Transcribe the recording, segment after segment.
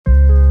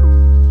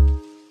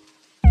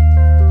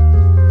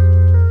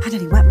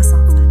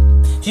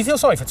Do you feel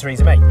sorry for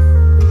Theresa May?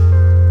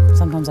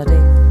 Sometimes I do.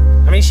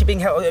 I mean, is she being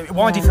held...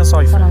 Why do you feel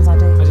sorry for her? Sometimes I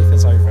do. Why do you feel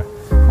sorry for her?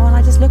 Well,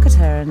 I just look at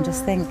her and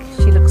just think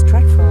she looks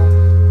dreadful.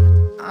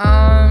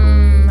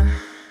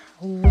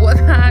 What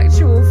the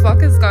actual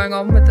fuck is going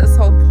on with this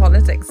whole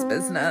politics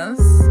business?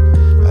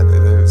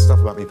 The stuff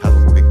about me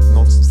paddleboarding,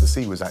 nonsense. The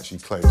sea was actually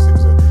closed. It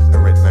was a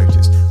red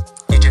notice.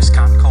 You just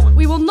can't call it.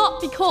 We will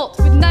not be caught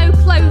with no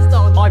clothes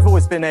on. I've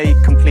always been a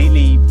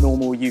completely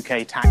normal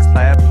UK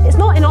taxpayer. It's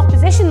not in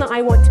opposition that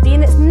I want to be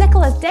in, it's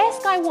Nicola's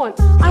desk I want.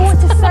 I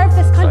want to serve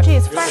this country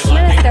as First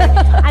Minister,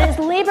 and it's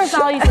Labour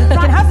values and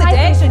practice. Have the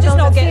desk, you're just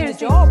not getting the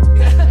job.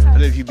 I don't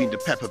know if you've been to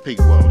Peppa Pig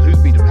World.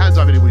 Hands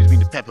up anybody who's been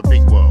to Peppa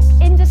Pig World.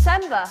 In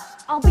December,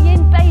 I'll be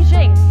in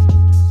Beijing,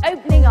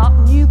 opening up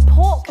new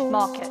pork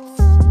markets.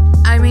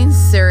 I mean,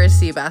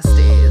 seriously,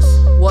 besties.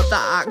 What the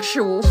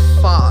actual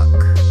fuck?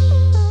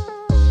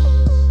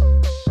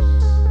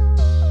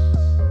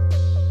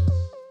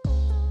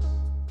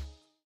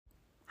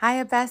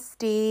 Hiya,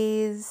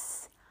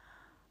 besties.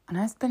 I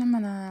know it's been a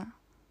minute.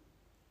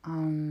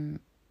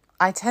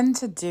 I tend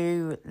to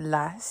do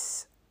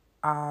less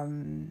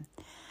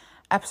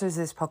episodes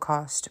of this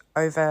podcast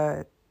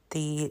over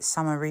the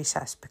summer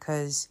recess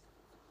because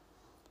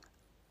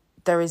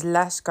there is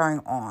less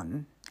going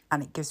on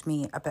and it gives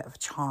me a bit of a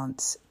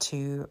chance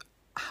to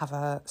have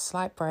a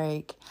slight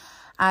break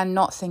and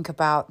not think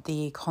about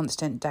the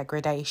constant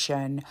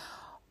degradation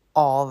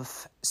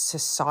of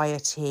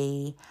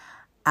society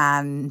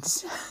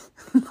and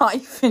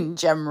life in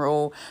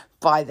general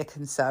by the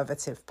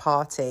Conservative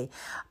Party.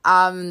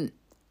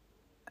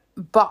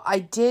 But I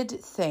did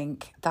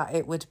think that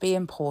it would be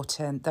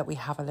important that we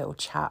have a little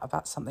chat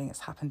about something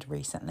that's happened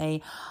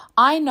recently.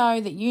 I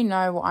know that you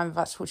know what I'm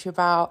about to talk to you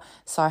about,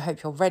 so I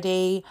hope you're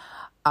ready.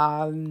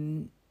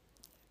 I'm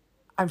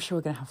sure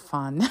we're going to have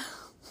fun.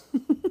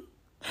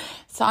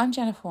 So I'm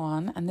Jennifer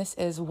Wan, and this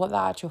is What the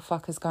Actual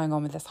Fuck is Going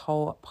On with this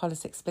whole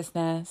politics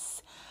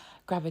business.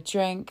 Grab a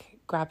drink,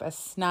 grab a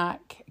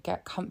snack,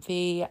 get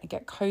comfy,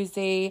 get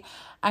cozy,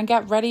 and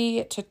get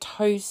ready to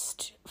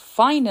toast,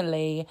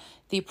 finally,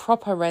 the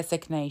proper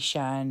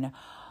resignation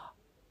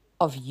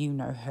of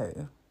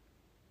you-know-who.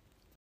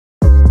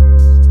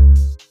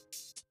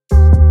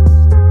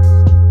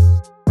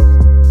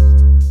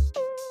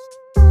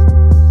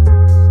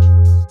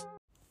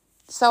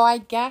 So I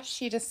guess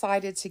she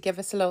decided to give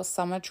us a little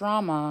summer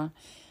drama.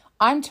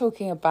 I'm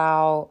talking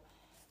about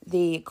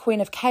the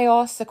Queen of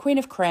Chaos, the Queen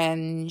of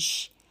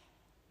Cringe.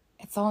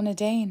 It's all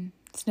Nadine.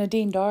 It's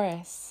Nadine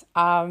Dorries.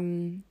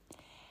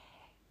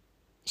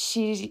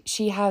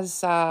 She has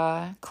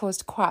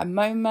caused quite a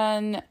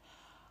moment.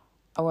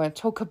 I want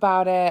to talk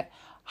about it.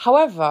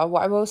 However,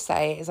 what I will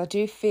say is I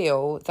do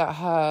feel that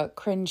her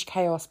cringe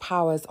chaos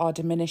powers are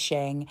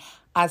diminishing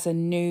as a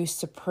new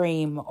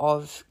supreme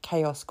of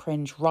chaos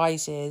cringe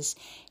rises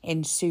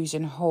in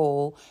Susan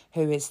Hall,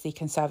 who is the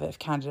Conservative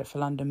candidate for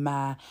London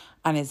Mayor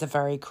and is a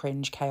very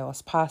cringe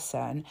chaos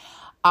person.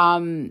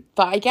 But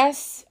I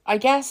guess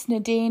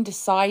Nadine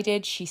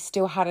decided she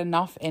still had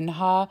enough in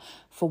her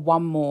for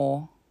one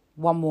more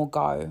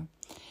go.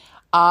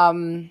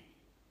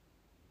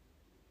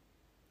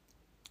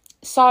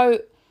 So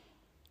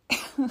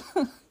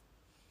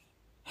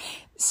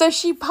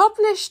she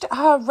published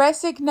her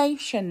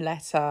resignation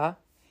letter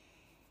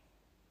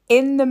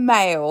in the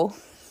Mail.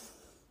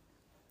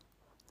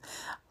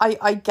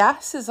 I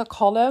guess as a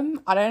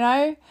column, I don't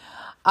know.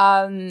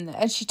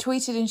 And she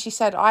tweeted and she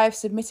said, I have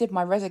submitted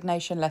my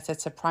resignation letter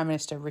to Prime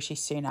Minister Rishi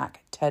Sunak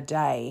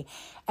today,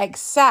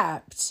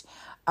 except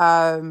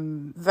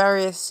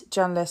various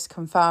journalists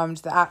confirmed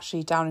that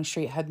actually Downing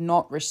Street had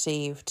not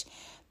received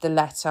the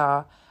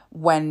letter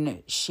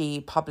when she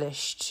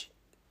published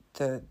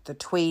the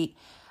tweet,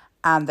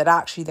 and that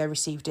actually they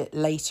received it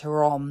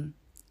later on.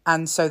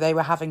 And so they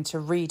were having to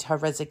read her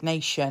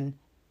resignation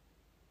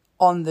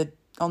on the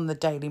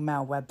Daily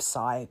Mail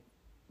website,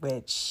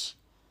 which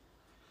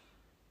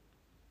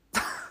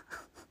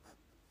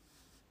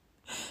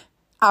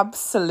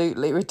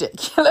absolutely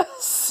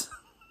ridiculous.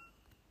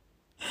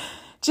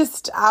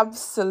 Just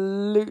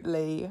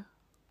absolutely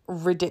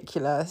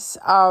ridiculous.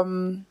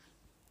 So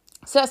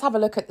let's have a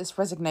look at this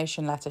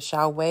resignation letter,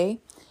 shall we?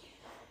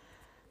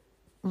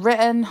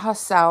 Written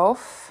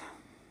herself.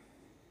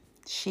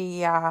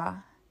 She's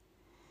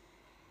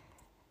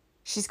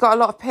got a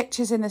lot of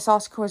pictures in this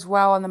article as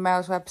well on the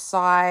Mail's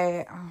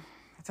website.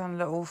 I've done a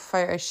little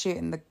photo shoot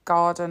in the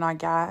garden, I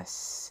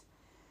guess.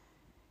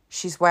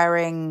 She's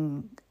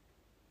wearing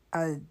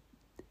a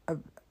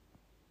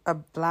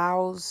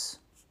blouse.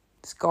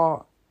 It's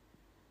got,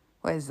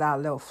 what is that,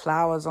 little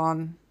flowers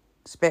on.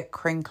 It's a bit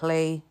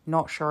crinkly.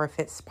 Not sure if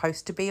it's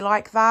supposed to be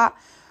like that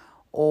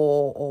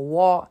or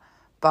what.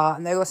 But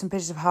they got some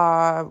pictures of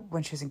her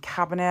when she was in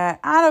cabinet.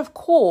 And of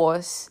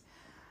course,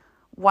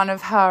 one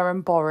of her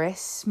and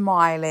Boris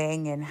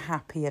smiling in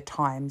happier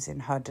times in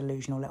her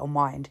delusional little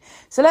mind.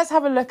 So let's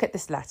have a look at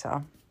this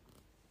letter.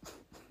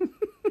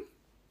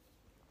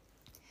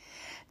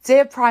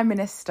 Dear Prime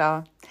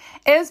Minister,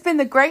 it has been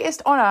the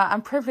greatest honour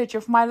and privilege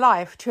of my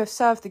life to have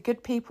served the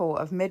good people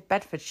of Mid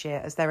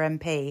Bedfordshire as their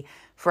MP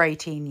for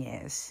 18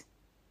 years.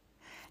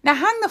 Now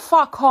hang the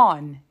fuck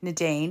on,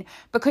 Nadine,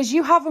 because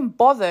you haven't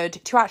bothered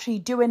to actually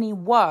do any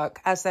work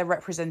as their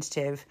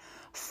representative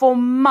for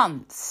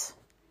months.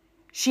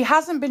 She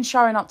hasn't been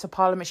showing up to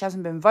Parliament. She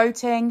hasn't been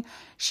voting.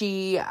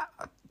 She,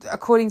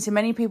 according to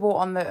many people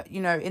on the,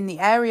 in the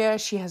area,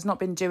 she has not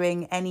been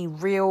doing any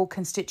real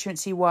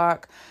constituency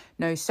work,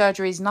 no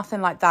surgeries, nothing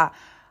like that.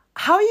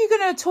 How are you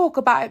going to talk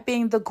about it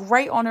being the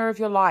great honour of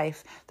your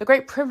life, the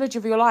great privilege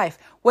of your life,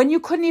 when you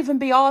couldn't even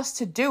be asked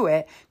to do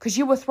it because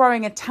you were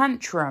throwing a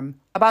tantrum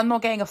about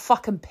not getting a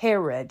fucking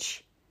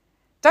peerage?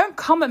 Don't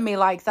come at me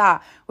like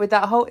that with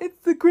that whole, it's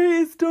the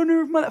greatest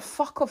honour of my life.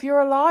 Fuck off,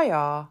 you're a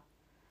liar.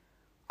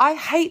 I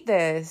hate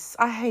this.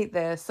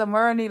 And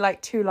we're only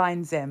like 2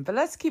 lines in, but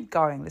let's keep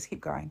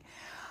going.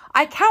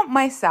 I count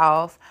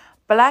myself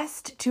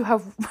blessed to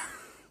have,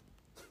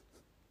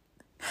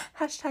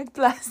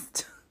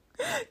 #blessed,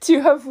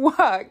 to have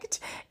worked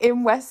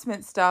in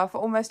Westminster for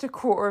almost a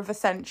quarter of a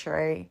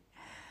century.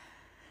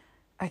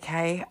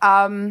 Okay.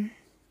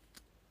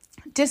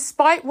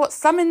 Despite what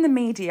some in the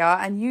media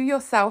and you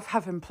yourself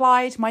have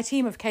implied, my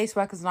team of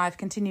caseworkers and I have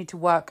continued to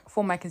work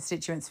for my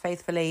constituents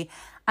faithfully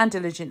and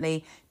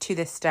diligently to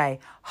this day.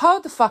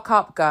 Hold the fuck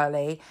up,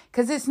 girlie,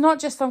 because it's not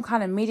just some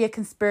kind of media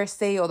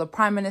conspiracy or the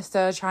Prime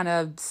Minister trying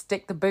to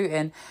stick the boot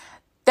in.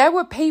 There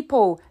were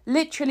people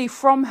literally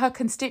from her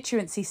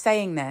constituency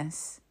saying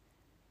this.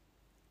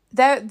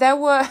 There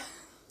were...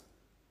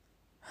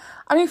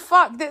 I mean,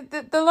 fuck,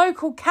 the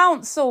local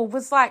council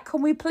was like,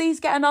 can we please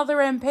get another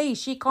MP?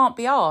 She can't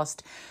be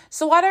asked.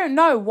 So I don't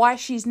know why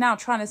she's now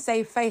trying to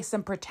save face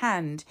and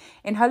pretend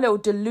in her little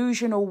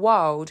delusional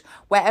world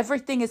where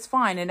everything is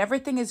fine and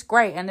everything is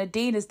great and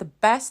Nadine is the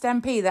best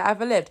MP that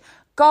ever lived.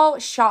 Girl,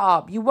 shut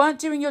up. You weren't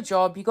doing your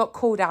job. You got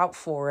called out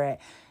for it.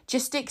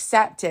 Just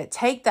accept it.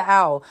 Take the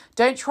L.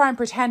 Don't try and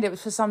pretend it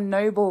was for some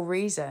noble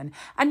reason.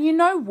 And you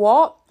know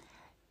what?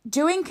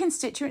 Doing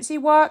constituency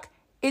work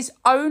is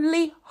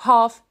only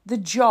half the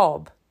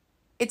job.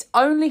 It's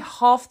only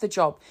half the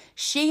job.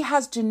 She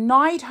has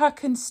denied her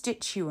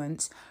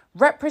constituents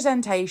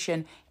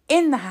representation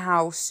in the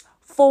House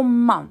for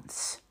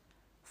months.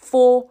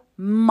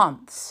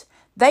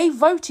 They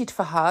voted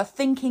for her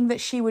thinking that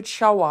she would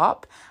show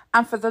up,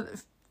 and for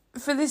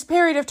this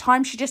period of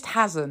time she just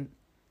hasn't.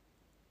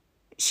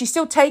 She's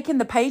still taking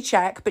the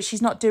paycheck, but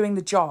she's not doing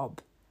the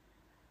job.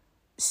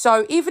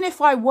 So even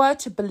if I were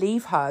to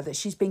believe her that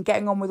she's been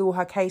getting on with all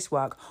her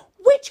casework,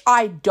 which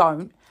I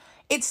don't,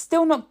 it's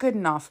still not good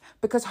enough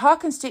because her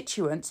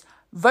constituents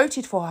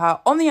voted for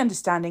her on the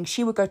understanding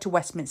she would go to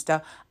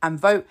Westminster and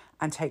vote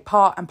and take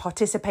part and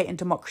participate in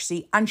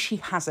democracy, and she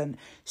hasn't.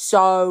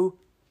 So,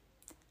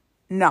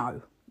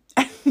 no.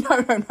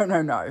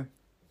 No.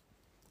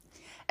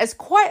 It's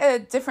quite a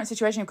different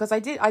situation because I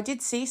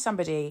did see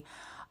somebody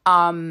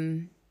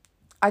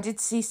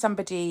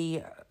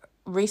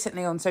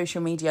recently on social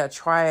media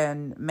try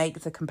and make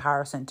the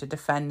comparison to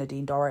defend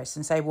Nadine Dorries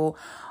and say, well,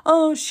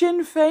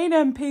 Sinn Féin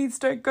MPs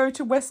don't go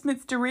to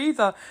Westminster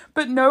either,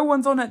 but no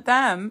one's on at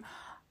them.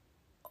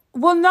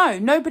 Well, no,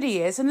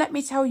 nobody is. And let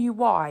me tell you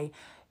why.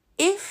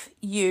 If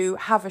you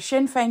have a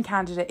Sinn Féin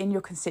candidate in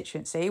your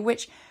constituency,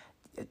 which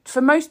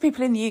for most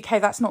people in the UK,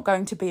 that's not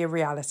going to be a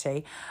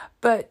reality.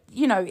 But,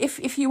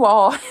 if you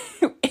are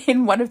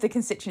in one of the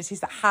constituencies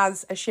that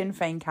has a Sinn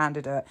Féin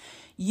candidate,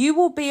 you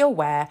will be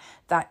aware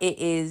that it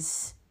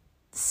is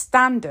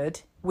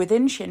standard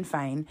within Sinn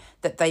Féin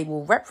that they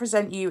will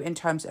represent you in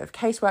terms of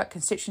casework,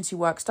 constituency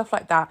work, stuff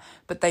like that,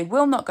 but they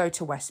will not go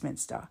to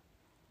Westminster.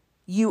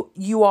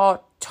 You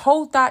are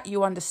told that,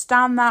 you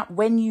understand that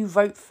when you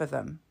vote for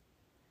them.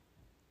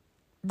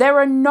 There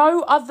are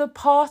no other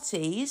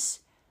parties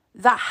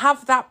that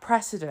have that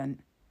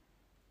precedent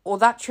or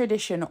that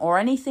tradition or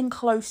anything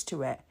close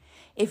to it.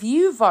 If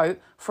you vote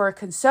for a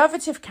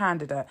Conservative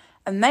candidate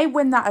and they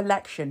win that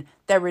election,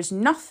 there is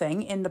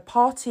nothing in the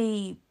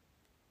party,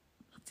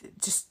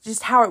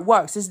 just how it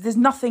works. There's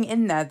nothing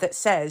in there that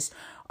says,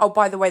 oh,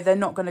 by the way, they're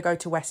not going to go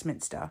to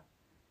Westminster.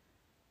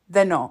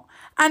 They're not.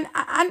 And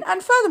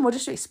furthermore,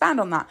 just to expand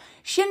on that,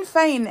 Sinn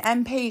Féin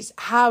MPs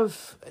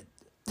have,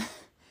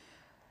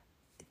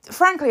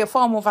 frankly, a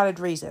far more valid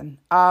reason.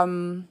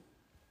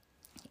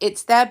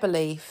 It's their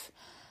belief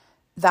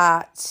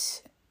that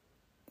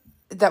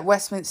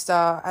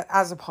Westminster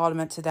as a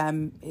parliament to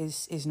them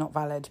is not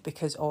valid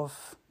because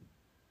of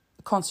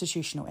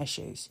constitutional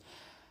issues.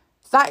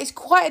 That is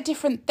quite a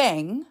different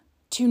thing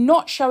to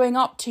not showing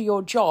up to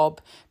your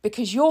job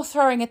because you're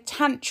throwing a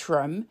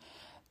tantrum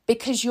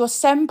because your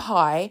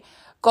senpai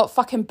got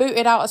fucking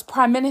booted out as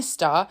Prime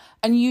Minister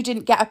and you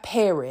didn't get a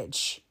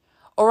peerage.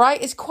 All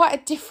right, it's quite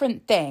a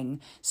different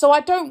thing. So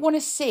I don't want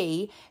to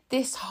see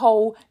this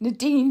whole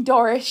Nadine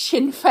Dorries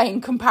Sinn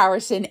Féin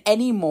comparison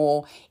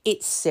anymore.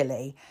 It's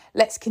silly.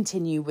 Let's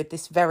continue with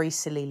this very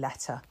silly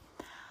letter.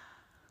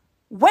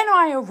 When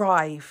I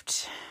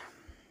arrived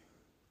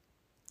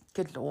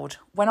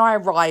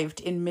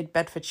in Mid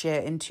Bedfordshire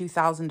in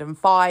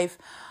 2005,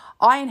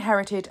 I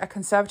inherited a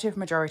Conservative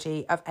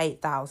majority of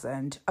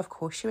 8,000. Of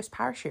course she was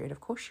parachuted. Of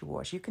course she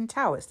was. You can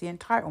tell it's the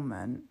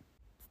entitlement.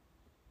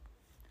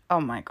 Oh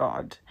my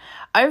God.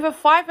 Over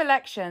 5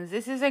 elections,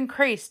 this has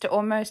increased to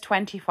almost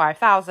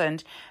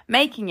 25,000,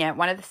 making it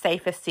one of the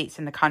safest seats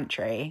in the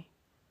country.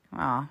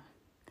 Well,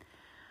 I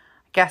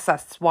guess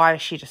that's why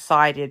she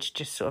decided to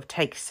just sort of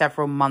take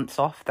several months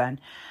off then.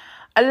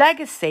 A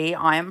legacy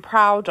I am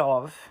proud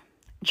of.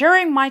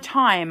 During my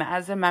time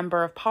as a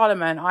Member of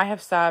Parliament, I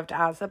have served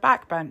as a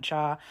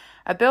backbencher,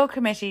 a Bill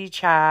Committee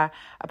Chair,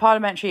 a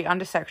Parliamentary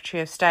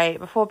Under-Secretary of State,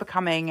 before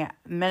becoming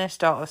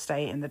Minister of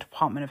State in the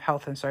Department of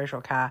Health and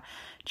Social Care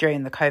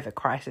during the COVID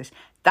crisis.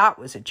 That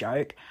was a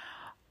joke.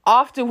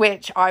 After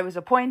which I was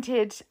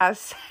appointed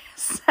as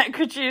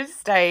Secretary of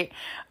State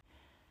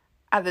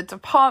at the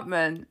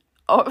Department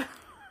of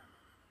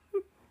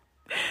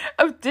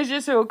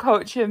Digital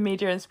Culture,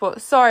 Media and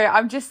Sport. Sorry,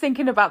 I'm just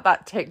thinking about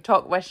that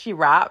TikTok where she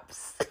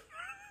raps.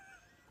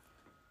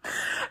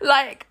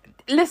 Like,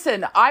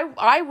 listen,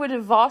 I would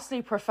have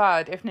vastly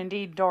preferred if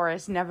Nadine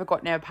Dorries never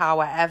got near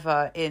power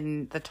ever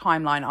in the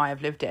timeline I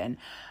have lived in.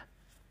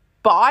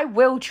 But I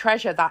will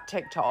treasure that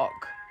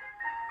TikTok.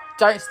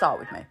 Don't start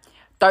with me.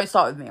 Don't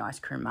start with me, Ice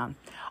Cream Man.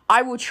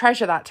 I will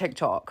treasure that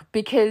TikTok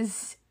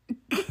because...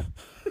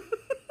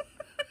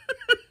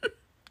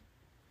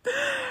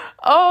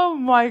 Oh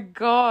my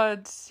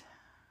God.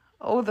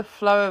 All the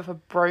flow of a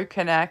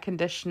broken air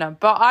conditioner.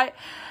 But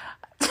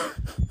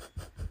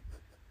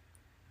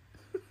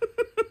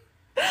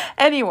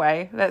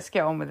Anyway, let's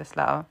get on with this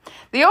letter.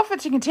 The offer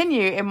to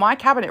continue in my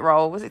cabinet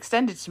role was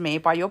extended to me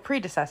by your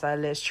predecessor,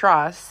 Liz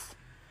Truss.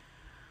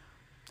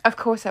 Of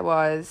course it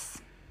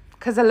was.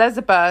 Because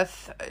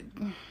Elizabeth,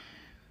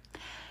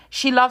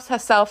 she loves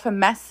herself a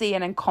messy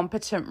and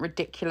incompetent,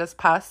 ridiculous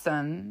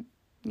person.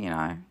 You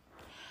know.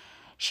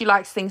 She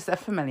likes things that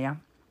are familiar.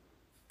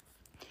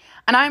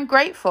 And I am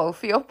grateful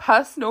for your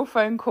personal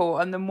phone call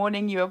on the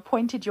morning you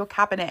appointed your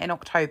cabinet in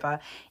October,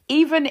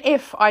 even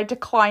if I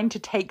declined to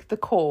take the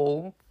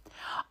call.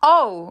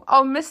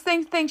 Oh, Miss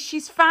Thing thinks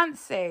she's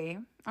fancy.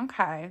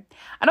 Okay.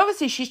 And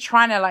obviously she's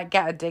trying to like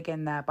get a dig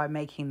in there by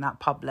making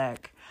that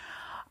public.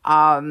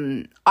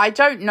 I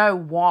don't know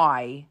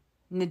why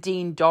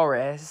Nadine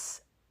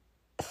Dorries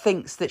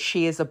thinks that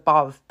she is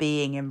above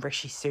being in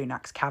Rishi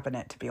Sunak's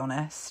cabinet, to be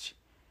honest.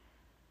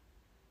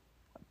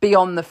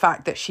 Beyond the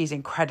fact that she's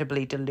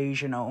incredibly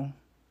delusional.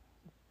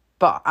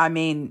 But, I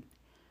mean,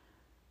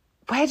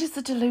 where does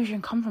the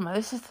delusion come from?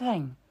 This is the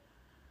thing.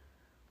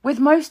 With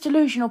most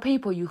delusional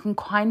people, you can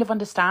kind of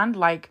understand,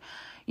 like,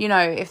 you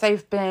know, if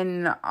they've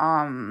been,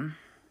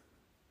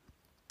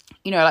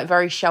 you know, like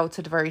very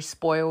sheltered, very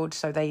spoiled,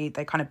 so they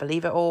kind of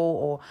believe it all.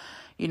 Or,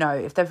 you know,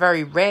 if they're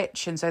very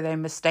rich and so they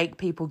mistake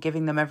people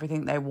giving them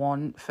everything they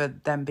want for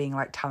them being,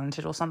 like,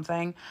 talented or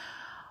something.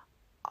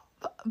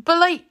 But,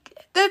 like,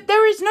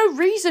 there is no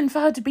reason for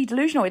her to be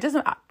delusional. It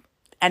doesn't...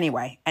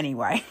 Anyway.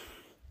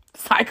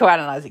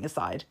 Psychoanalyzing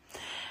aside.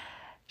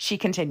 She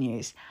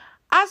continues.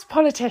 As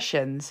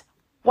politicians,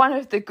 one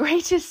of the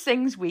greatest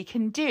things we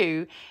can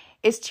do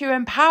is to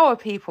empower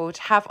people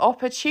to have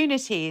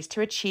opportunities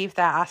to achieve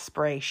their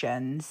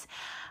aspirations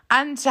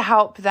and to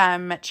help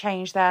them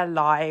change their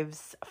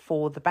lives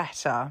for the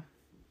better.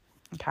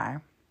 Okay.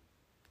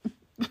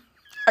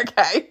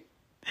 Okay.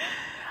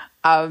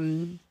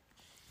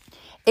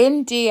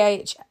 In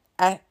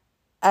DHSC,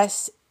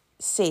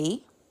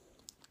 oh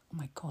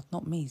my God,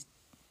 not me,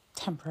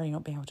 temporarily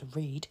not being able to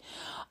read,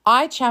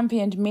 I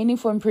championed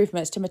meaningful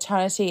improvements to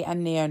maternity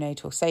and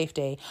neonatal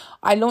safety.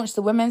 I launched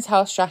the Women's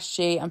Health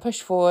Strategy and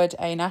pushed forward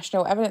a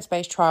national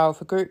evidence-based trial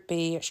for Group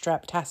B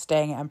strep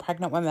testing and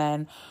pregnant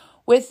women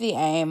with the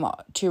aim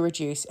to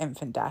reduce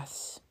infant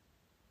deaths.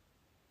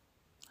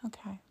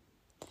 Okay.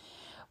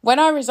 When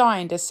I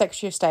resigned as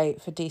Secretary of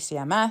State for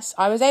DCMS,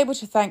 I was able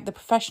to thank the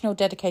professional,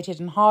 dedicated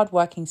and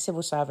hard-working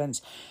civil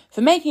servants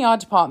for making our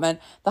department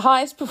the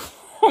highest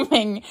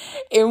performing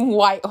in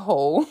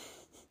Whitehall.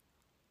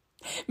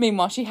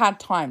 Meanwhile, she had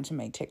time to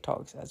make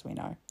TikToks, as we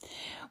know.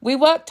 We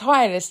worked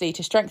tirelessly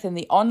to strengthen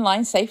the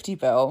online safety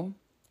bill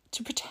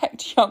to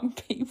protect young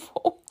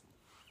people.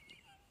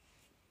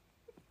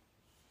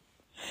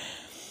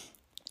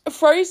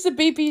 Froze the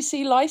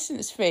BBC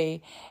licence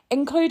fee,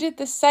 included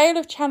the sale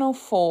of Channel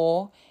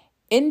 4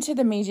 into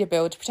the media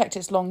bill to protect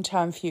its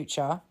long-term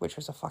future, which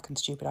was a fucking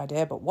stupid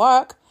idea, but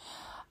work,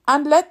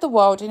 and led the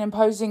world in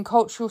imposing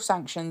cultural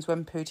sanctions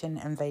when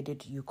Putin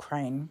invaded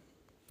Ukraine.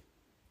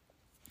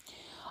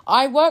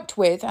 I worked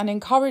with and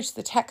encouraged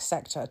the tech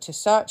sector to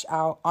search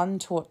out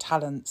untaught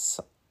talents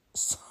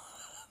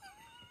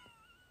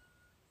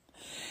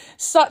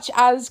such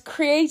as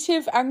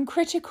creative and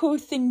critical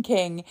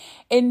thinking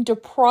in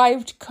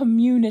deprived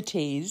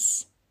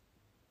communities.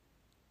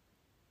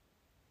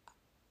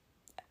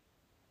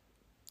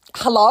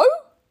 Hello?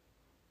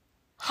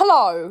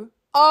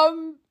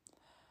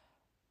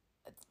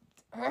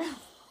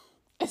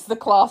 It's the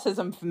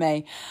classism for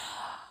me.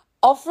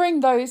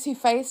 Offering those who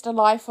faced a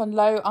life on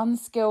low,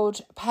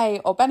 unskilled pay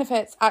or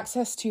benefits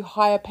access to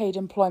higher paid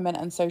employment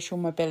and social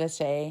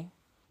mobility.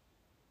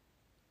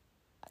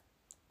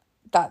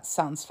 That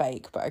sounds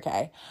fake, but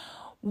okay.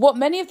 What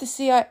many of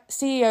the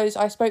CEOs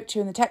I spoke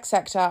to in the tech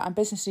sector and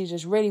business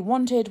leaders really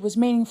wanted was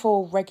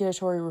meaningful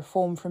regulatory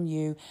reform from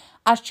you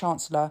as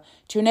Chancellor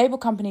to enable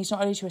companies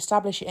not only to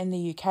establish it in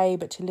the UK,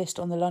 but to list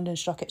on the London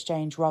Stock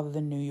Exchange rather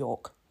than New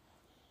York.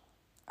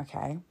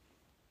 Okay.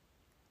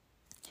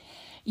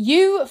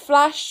 You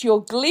flashed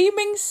your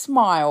gleaming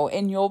smile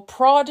in your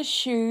Prada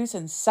shoes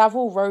and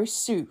Savile Row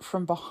suit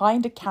from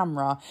behind a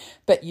camera,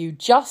 but you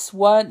just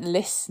weren't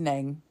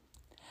listening.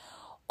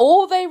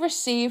 All they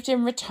received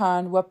in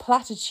return were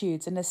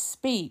platitudes and a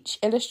speech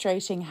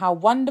illustrating how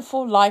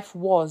wonderful life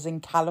was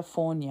in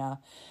California.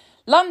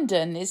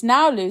 London is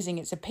now losing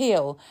its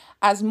appeal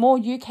as more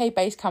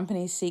UK-based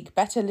companies seek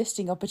better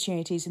listing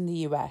opportunities in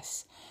the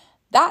US.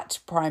 That,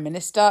 Prime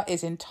Minister,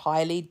 is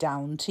entirely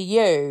down to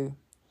you.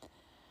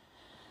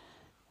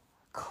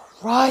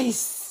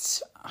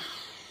 Christ.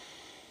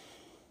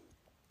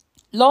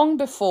 Long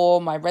before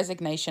my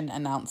resignation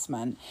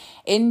announcement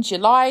in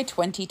July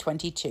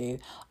 2022,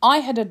 I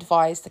had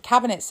advised the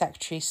Cabinet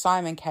Secretary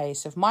Simon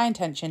Case of my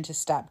intention to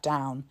step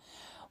down.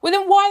 Well,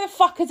 then why the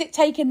fuck has it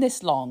taken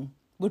this long,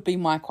 would be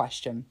my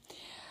question.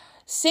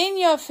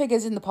 Senior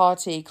figures in the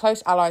party,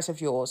 close allies of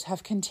yours,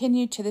 have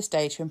continued to this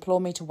day to implore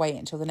me to wait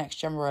until the next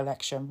general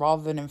election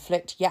rather than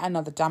inflict yet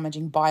another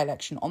damaging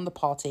by-election on the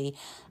party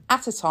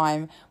at a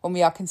time when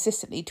we are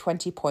consistently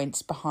 20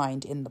 points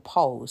behind in the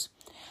polls.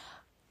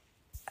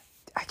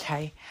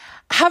 Okay.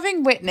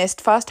 Having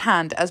witnessed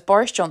firsthand as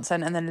Boris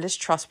Johnson and the Liz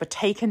Truss were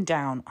taken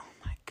down, oh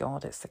my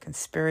God, it's the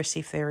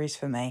conspiracy theories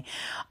for me,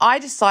 I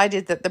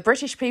decided that the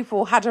British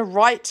people had a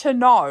right to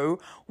know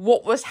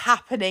what was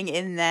happening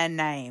in their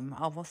name.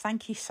 Oh, well,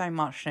 thank you so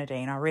much,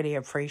 Nadine. I really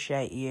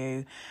appreciate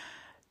you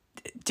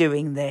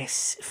doing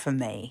this for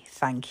me.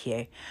 Thank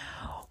you.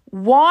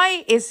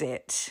 Why is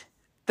it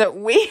that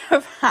we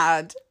have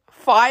had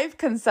 5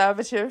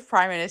 Conservative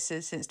Prime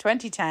Ministers since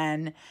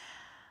 2010,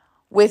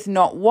 with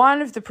not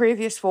one of the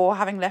previous 4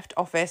 having left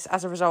office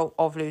as a result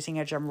of losing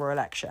a general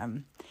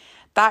election?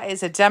 That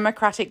is a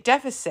democratic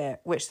deficit,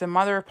 which the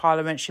Mother of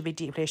Parliament should be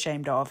deeply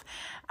ashamed of,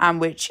 and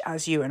which,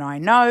 as you and I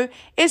know,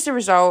 is the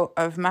result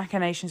of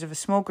machinations of a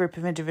small group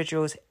of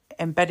individuals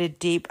embedded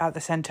deep at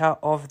the centre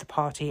of the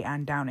party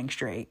and Downing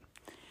Street.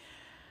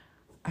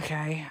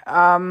 Okay,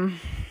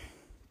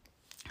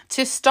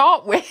 to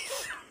start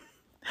with,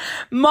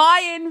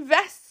 my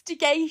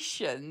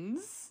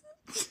investigations...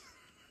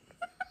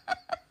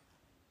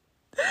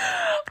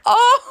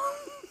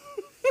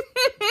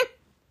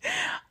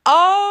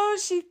 Oh,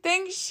 she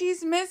thinks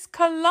she's Miss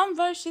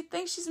Columbo. She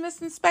thinks she's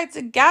Miss Inspector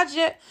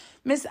Gadget,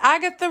 Miss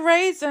Agatha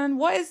Raisin.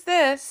 What is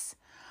this?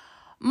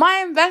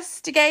 My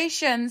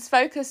investigations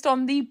focused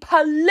on the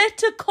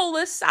political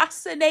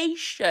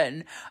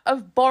assassination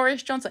of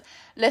Boris Johnson.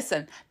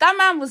 Listen, that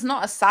man was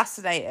not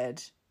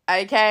assassinated,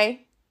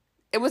 okay?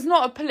 It was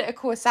not a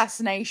political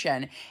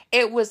assassination.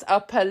 It was a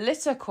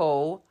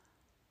political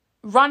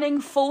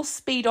running full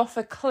speed off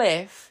a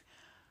cliff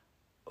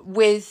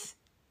with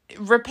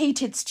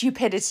repeated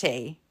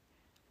stupidity.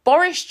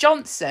 Boris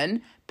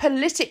Johnson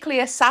politically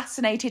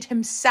assassinated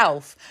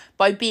himself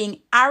by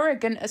being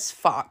arrogant as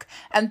fuck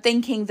and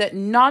thinking that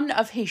none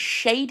of his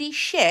shady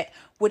shit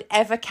would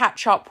ever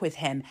catch up with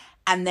him.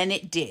 And then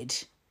it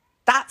did.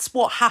 That's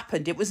what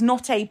happened. It was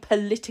not a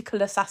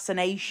political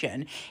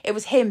assassination. It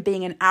was him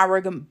being an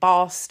arrogant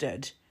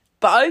bastard.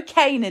 But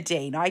okay,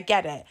 Nadine, I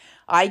get it.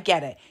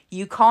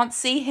 You can't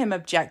see him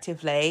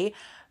objectively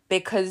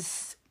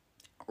because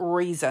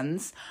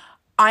reasons.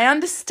 I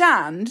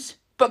understand,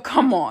 but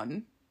come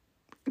on.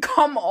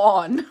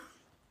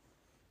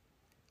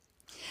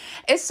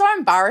 It's so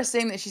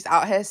embarrassing that she's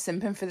out here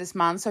simping for this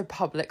man so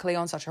publicly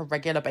on such a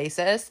regular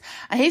basis.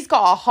 And he's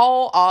got a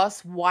whole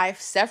ass wife,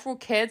 several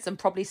kids, and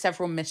probably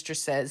several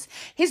mistresses.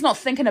 He's not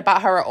thinking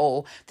about her at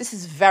all. This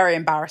is very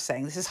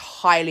embarrassing. This is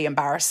highly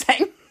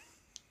embarrassing.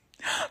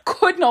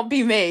 Could not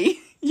be me.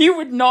 You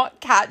would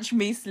not catch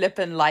me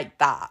slipping like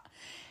that.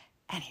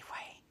 Anyway.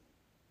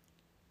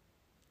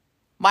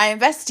 My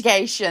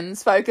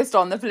investigations focused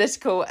on the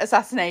political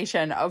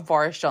assassination of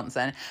Boris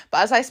Johnson. But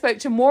as I spoke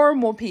to more and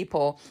more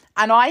people,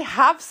 and I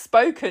have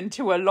spoken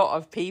to a lot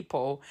of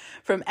people,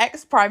 from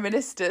ex-prime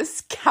ministers,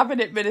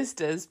 cabinet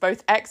ministers,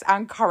 both ex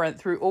and current,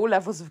 through all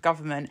levels of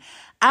government,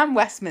 and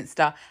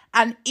Westminster,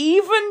 and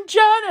even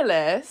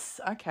journalists,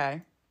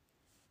 okay,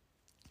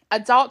 a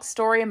dark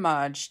story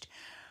emerged.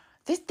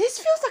 This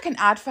feels like an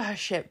ad for her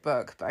shit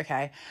book, but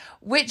okay,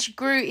 which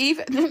grew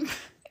even...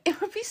 It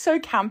would be so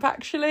camp,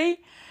 actually,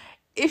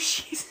 if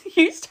she's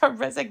used her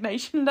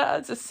resignation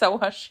letter to sell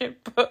her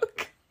shit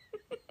book.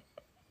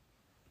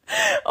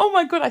 Oh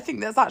my God, I think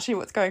that's actually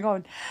what's going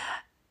on.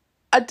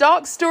 A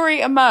dark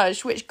story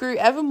emerged which grew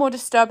ever more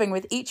disturbing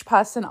with each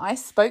person I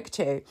spoke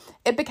to.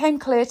 It became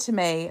clear to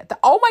me that...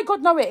 Oh my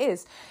God, no, it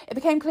is. It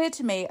became clear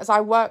to me as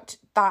I worked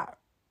that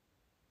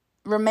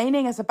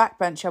remaining as a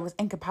backbencher was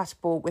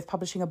incompatible with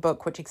publishing a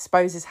book which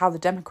exposes how the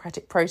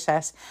democratic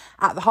process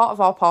at the heart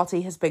of our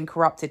party has been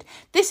corrupted.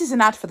 This is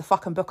an ad for the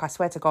fucking book, I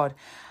swear to God.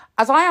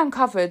 As I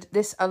uncovered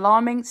this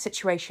alarming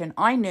situation,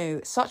 I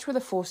knew such were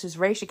the forces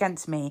raged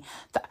against me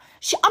that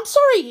she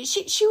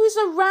was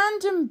a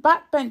random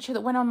backbencher that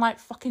went on like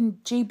fucking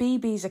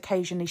GBBs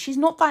occasionally. She's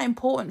not that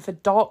important for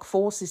dark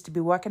forces to be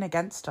working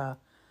against her.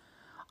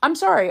 I'm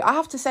sorry, I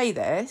have to say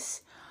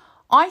this.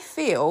 I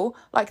feel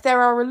like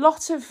there are a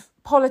lot of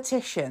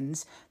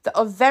politicians that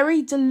are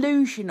very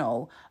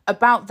delusional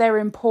about their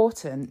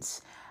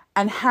importance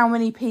and how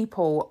many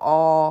people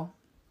are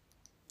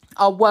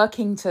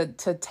working to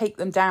take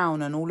them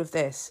down and all of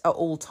this at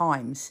all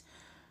times.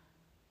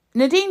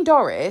 Nadine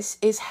Dorries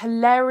is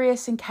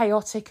hilarious and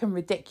chaotic and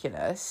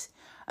ridiculous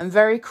and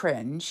very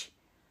cringe.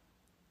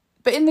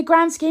 But in the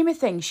grand scheme of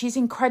things, she's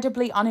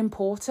incredibly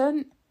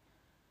unimportant.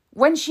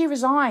 When she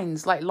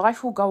resigns, like,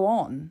 life will go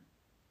on.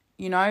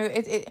 You know,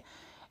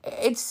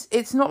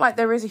 it's not like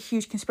there is a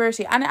huge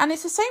conspiracy. And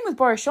it's the same with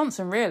Boris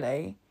Johnson,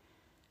 really.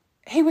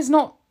 He was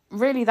not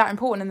really that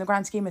important in the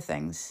grand scheme of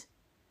things.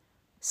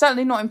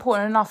 Certainly not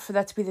important enough for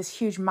there to be this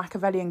huge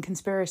Machiavellian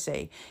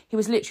conspiracy. He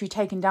was literally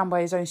taken down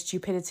by his own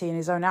stupidity and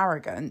his own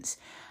arrogance.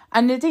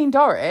 And Nadine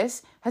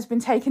Dorries has been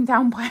taken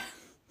down by,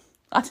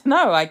 I don't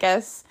know, I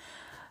guess,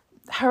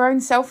 her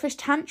own selfish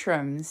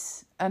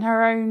tantrums and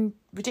her own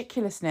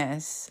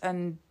ridiculousness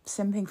and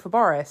simping for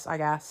Boris, I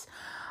guess.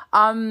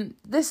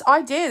 This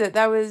idea that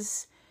there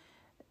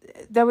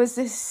was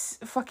this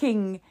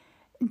fucking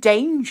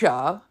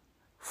danger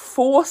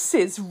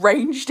forces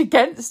ranged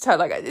against her,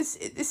 like,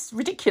 it's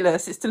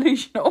ridiculous, it's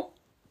delusional.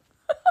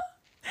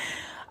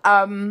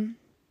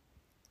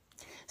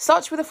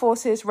 Such were the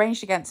forces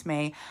ranged against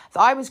me that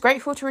I was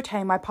grateful to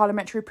retain my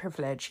parliamentary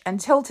privilege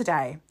until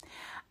today.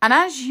 And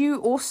as you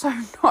also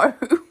know,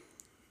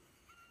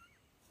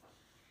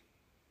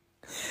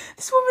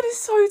 this woman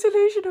is so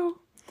delusional.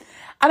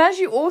 And as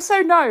you also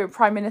know,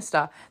 Prime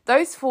Minister,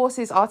 those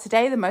forces are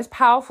today the most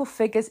powerful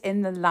figures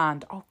in the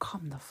land. Oh,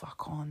 come the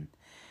fuck on.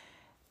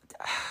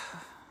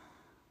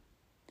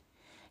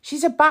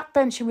 She's a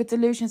backbencher with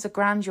delusions of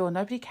grandeur.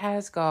 Nobody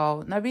cares,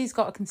 girl. Nobody's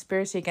got a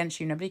conspiracy against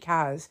you. Nobody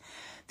cares.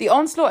 The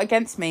onslaught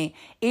against me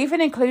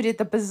even included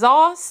the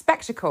bizarre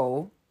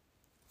spectacle.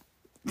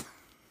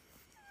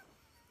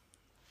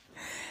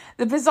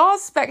 The bizarre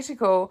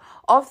spectacle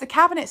of the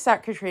Cabinet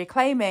Secretary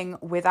claiming,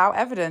 without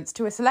evidence,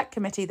 to a select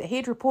committee that he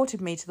had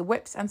reported me to the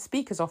Whip's and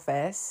Speaker's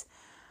office.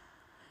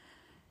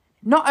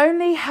 Not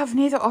only have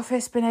neither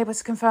office been able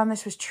to confirm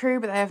this was true,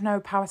 but they have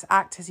no power to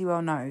act, as he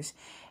well knows.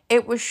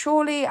 It was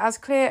surely as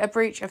clear a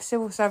breach of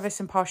civil service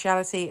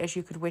impartiality as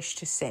you could wish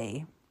to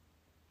see.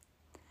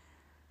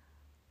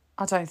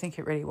 I don't think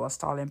it really was,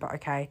 darling, but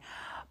okay.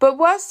 But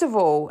worst of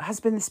all has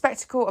been the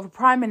spectacle of a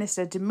Prime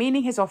Minister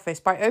demeaning his office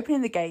by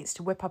opening the gates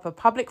to whip up a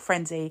public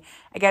frenzy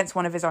against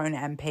one of his own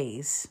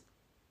MPs.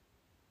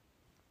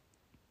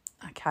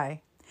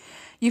 Okay.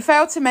 You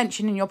failed to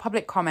mention in your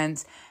public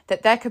comments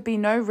that there could be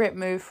no writ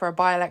move for a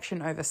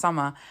by-election over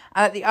summer,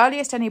 and that the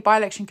earliest any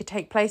by-election could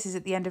take place is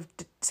at the end of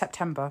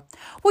September.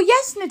 Well,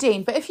 yes,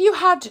 Nadine, but if you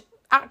had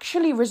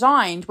actually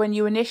resigned when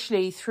you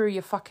initially threw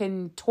your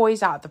fucking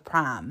toys out the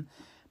pram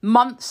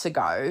months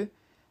ago,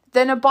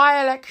 then a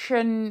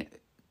by-election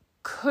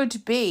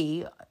could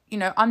be, you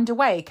know,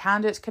 underway.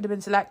 Candidates could have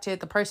been selected.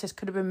 The process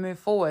could have been moved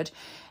forward.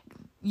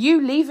 You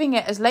leaving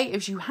it as late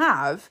as you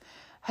have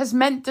has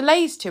meant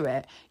delays to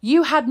it.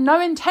 You had no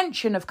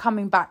intention of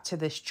coming back to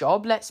this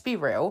job, let's be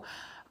real,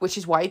 which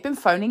is why you've been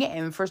phoning it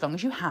in for as long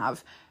as you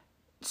have.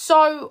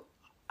 So,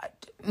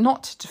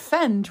 not to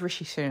defend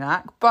Rishi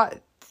Sunak,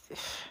 but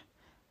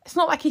it's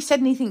not like he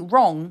said anything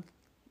wrong,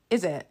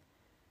 is it?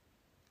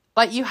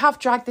 Like, you have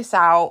dragged this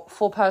out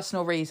for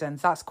personal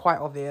reasons. That's quite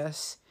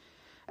obvious,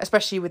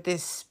 especially with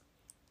this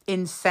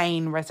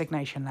insane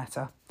resignation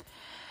letter.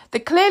 The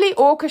clearly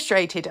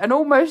orchestrated and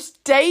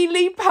almost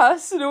daily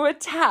personal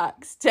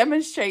attacks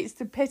demonstrates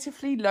the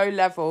pitifully low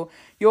level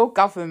your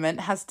government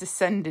has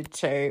descended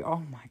to.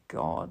 Oh my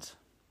God.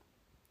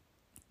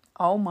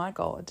 Oh my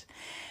God.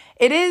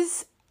 It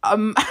is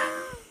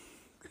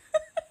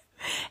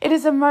it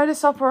is a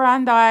modus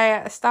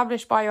operandi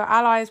established by your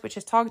allies, which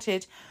has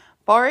targeted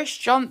Boris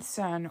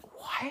Johnson.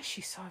 Why is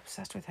she so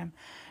obsessed with him?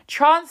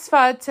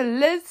 Transferred to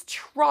Liz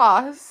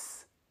Truss.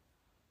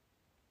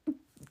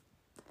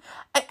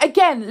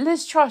 Again,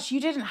 Liz Truss, you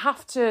didn't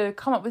have to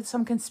come up with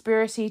some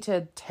conspiracy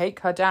to take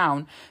her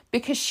down,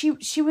 because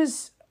she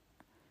was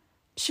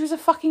a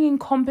fucking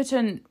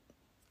incompetent,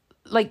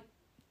 like,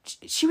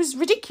 she was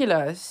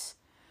ridiculous.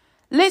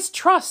 Liz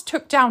Truss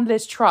took down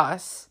Liz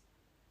Truss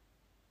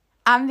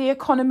and the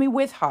economy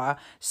with her.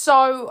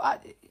 So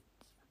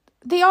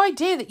the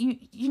idea that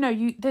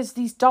there's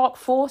these dark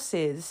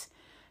forces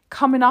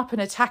coming up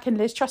and attacking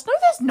Liz Truss. No,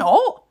 there's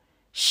not.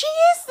 She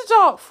is the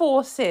dark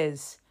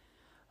forces.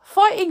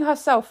 Fighting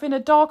herself in a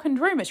darkened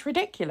room. It's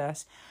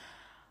ridiculous.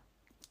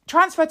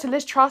 Transferred to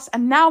Liz Truss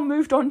and now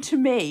moved on to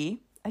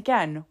me.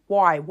 Again,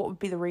 why? What would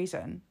be the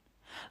reason?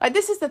 Like,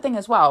 this is the thing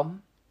as well.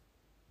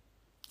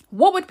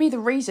 What would be the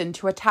reason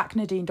to attack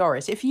Nadine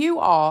Dorries? If you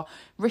are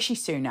Rishi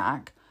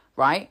Sunak,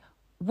 right,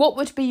 what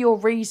would be your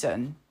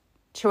reason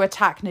to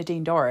attack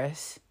Nadine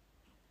Dorries?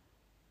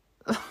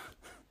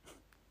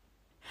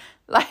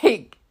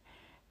 Like,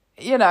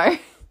 you know,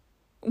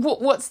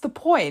 what's the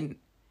point?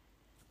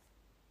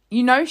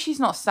 You know she's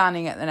not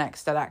standing at the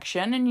next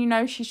election, and you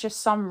know she's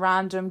just some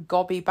random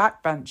gobby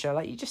backbencher.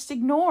 Like, you just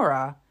ignore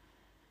her.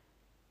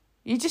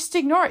 You just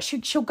ignore it.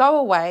 She'll go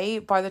away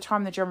by the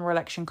time the general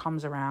election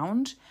comes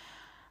around.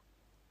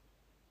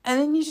 And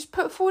then you just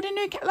put forward a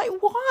new... Like,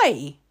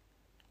 why?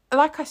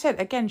 Like I said,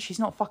 again, she's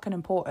not fucking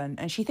important.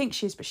 And she thinks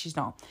she is, but she's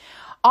not.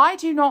 I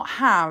do not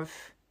have...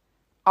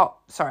 Oh,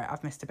 sorry,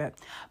 I've missed a bit.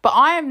 But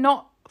I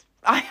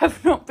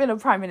have not been a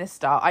prime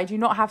minister. I do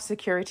not have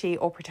security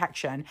or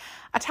protection.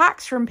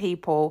 Attacks from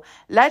people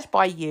led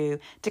by you,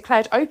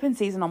 declared open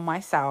season on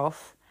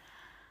myself.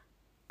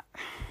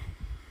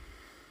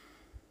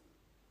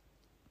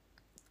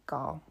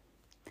 Girl.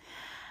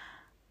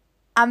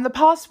 And the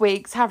past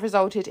weeks have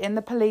resulted in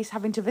the police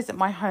having to visit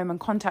my home and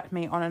contact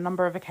me on a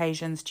number of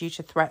occasions due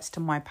to threats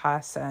to my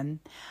person.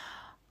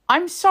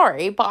 I'm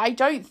sorry, but I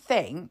don't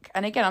think,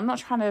 and again, I'm not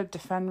trying to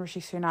defend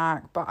Rishi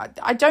Sunak, but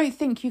I don't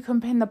think you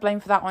can pin the blame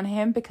for that on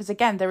him, because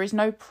again, there is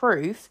no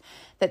proof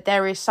that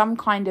there is some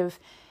kind of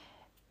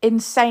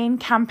insane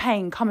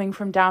campaign coming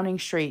from Downing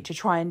Street to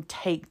try and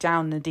take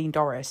down Nadine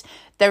Dorries.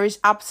 There is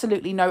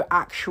absolutely no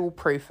actual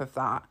proof of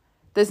that.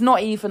 There's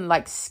not even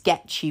like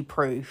sketchy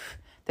proof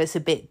that's a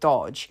bit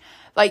dodge.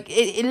 Like,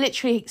 it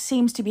literally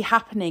seems to be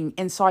happening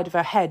inside of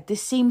her head.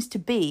 This seems to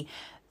be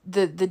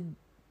the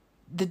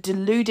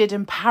deluded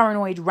and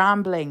paranoid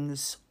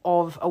ramblings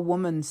of a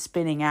woman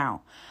spinning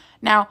out.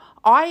 Now,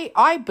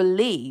 I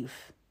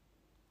believe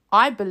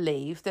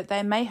that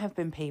there may have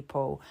been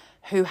people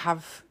who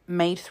have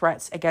made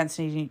threats against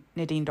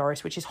Nadine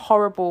Dorries, which is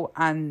horrible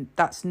and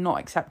that's not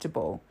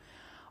acceptable.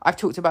 I've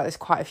talked about this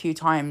quite a few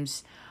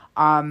times.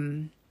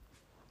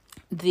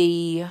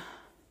 The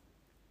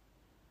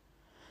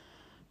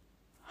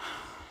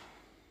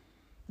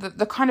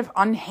kind of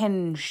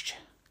unhinged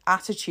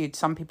attitude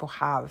some people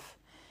have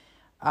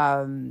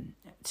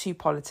to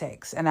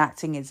politics and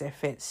acting as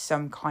if it's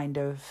some kind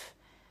of,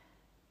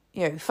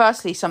 you know,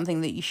 firstly,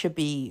 something that you should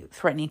be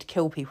threatening to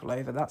kill people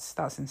over.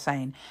 That's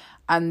insane.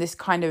 And this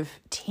kind of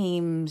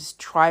team's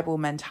tribal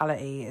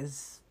mentality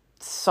is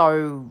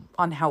so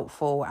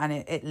unhelpful, and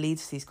it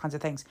leads to these kinds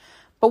of things.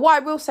 But what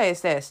I will say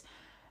is this: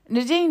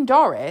 Nadine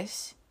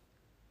Dorries,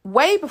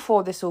 way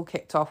before this all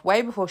kicked off,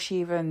 way before she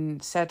even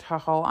said her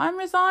whole "I'm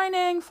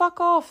resigning, fuck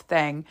off"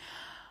 thing,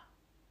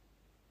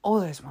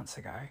 all those months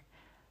ago,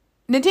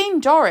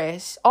 Nadine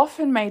Dorries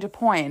often made a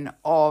point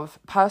of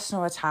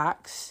personal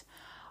attacks,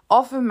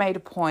 often made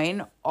a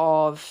point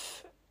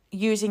of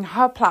using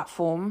her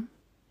platform,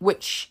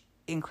 which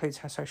includes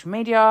her social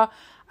media,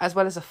 as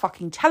well as a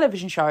fucking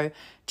television show,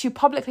 to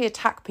publicly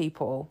attack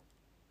people.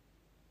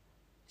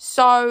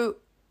 So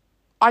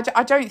I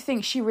don't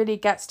think she really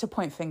gets to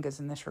point fingers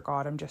in this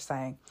regard, I'm just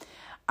saying.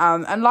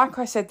 And like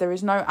I said, there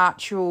is no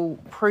actual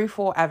proof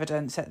or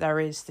evidence that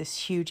there is this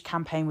huge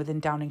campaign within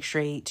Downing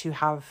Street to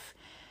have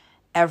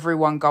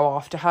everyone go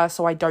after her.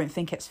 So I don't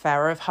think it's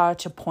fair of her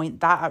to point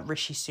that at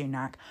Rishi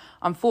Sunak.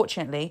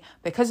 Unfortunately,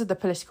 because of the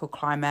political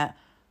climate,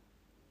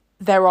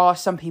 there are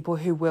some people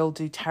who will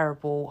do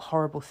terrible,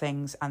 horrible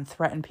things and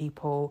threaten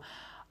people.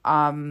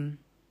 But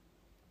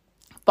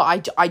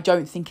I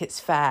don't think it's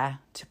fair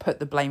to put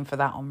the blame for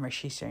that on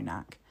Rishi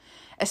Sunak,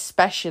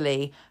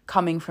 especially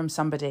coming from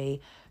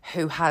somebody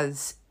who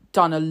has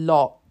done a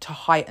lot to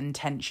heighten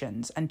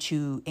tensions and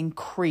to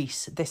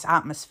increase this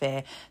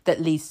atmosphere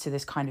that leads to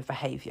this kind of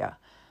behaviour.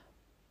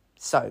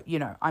 So, you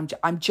know,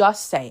 I'm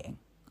just saying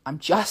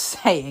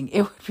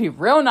it would be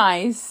real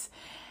nice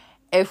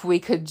if we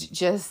could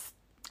just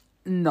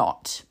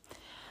not.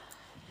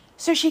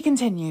 So she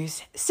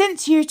continues,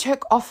 since you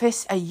took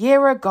office a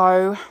year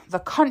ago, the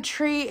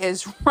country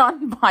is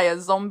run by a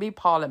zombie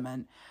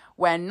parliament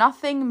where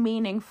nothing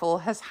meaningful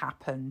has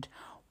happened.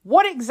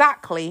 What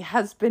exactly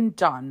has been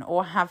done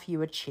or have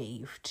you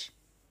achieved?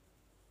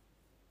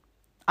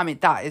 I mean,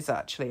 that is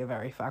actually a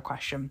very fair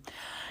question.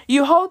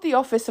 You hold the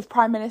office of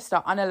Prime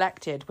Minister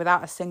unelected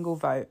without a single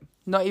vote,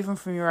 not even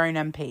from your own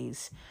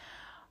MPs.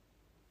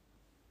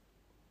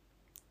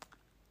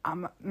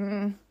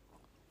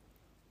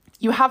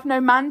 You have no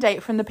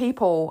mandate from the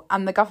people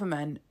and the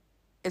government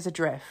is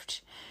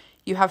adrift.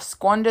 You have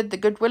squandered the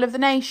goodwill of the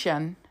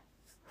nation.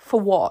 For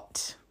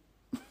what?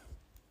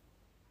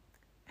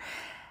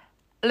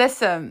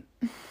 Listen,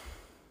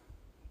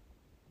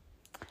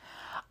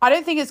 I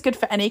don't think it's good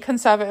for any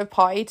Conservative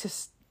Party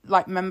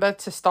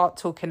to start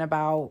talking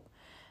about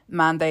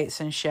mandates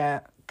and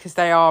shit, because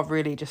they are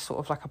really just sort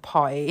of like a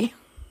party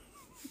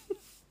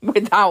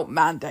without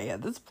mandate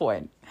at this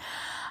point.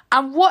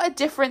 And what a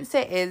difference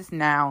it is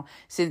now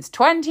since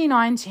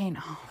 2019.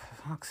 Oh,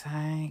 for fuck's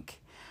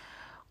sake.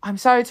 I'm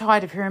so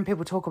tired of hearing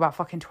people talk about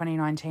fucking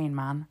 2019,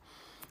 man.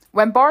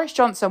 When Boris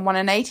Johnson won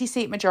an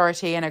 80-seat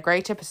majority and a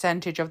greater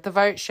percentage of the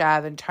vote share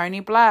than Tony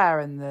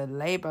Blair in the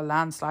Labour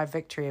landslide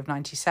victory of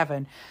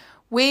 97,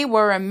 we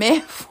were a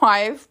mere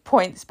 5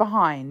 points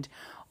behind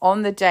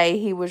on the day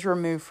he was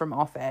removed from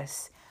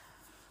office.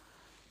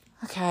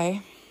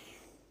 Okay.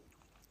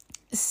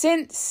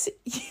 Since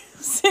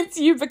Since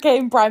you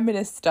became Prime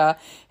Minister,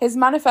 his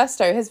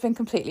manifesto has been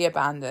completely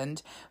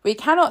abandoned. We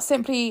cannot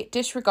simply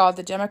disregard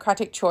the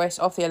democratic choice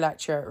of the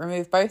electorate,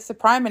 remove both the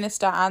Prime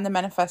Minister and the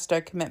manifesto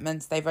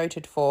commitments they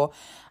voted for,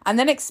 and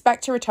then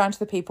expect to return to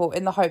the people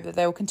in the hope that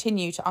they will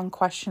continue to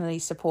unquestionably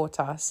support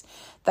us.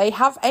 They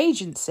have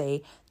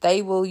agency.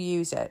 They will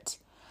use it.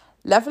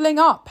 Levelling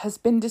up has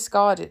been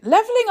discarded.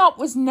 Levelling up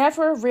was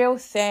never a real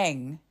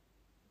thing.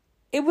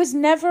 It was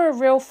never a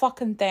real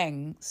fucking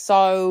thing.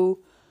 So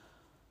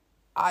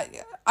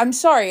I'm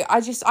sorry. I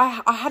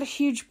had a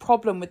huge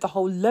problem with the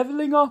whole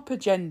levelling up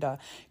agenda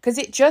because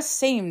it just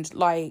seemed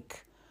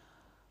like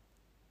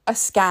a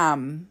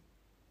scam,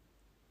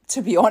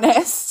 to be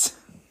honest.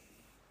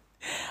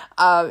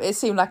 It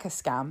seemed like a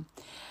scam.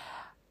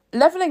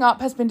 Levelling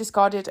up has been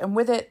discarded, and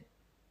with it,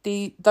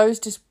 those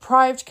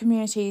deprived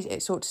communities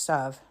it sought to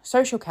serve.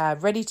 Social care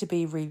ready to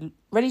be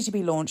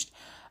launched,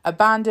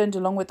 abandoned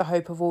along with the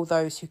hope of all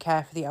those who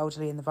care for the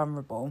elderly and the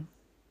vulnerable.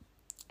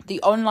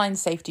 The online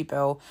safety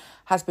bill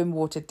has been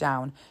watered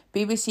down.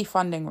 BBC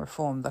funding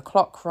reform, the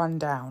clock run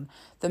down.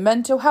 The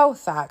Mental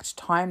Health Act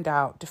timed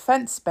out.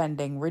 Defence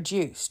spending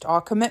reduced. Our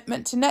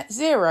commitment to net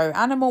zero,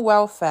 animal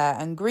welfare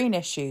and green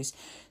issues,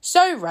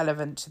 so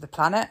relevant to the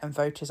planet and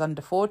voters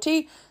under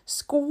 40,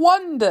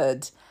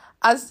 squandered.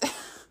 As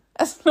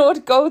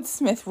Lord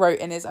Goldsmith wrote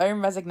in his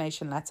own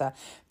resignation letter,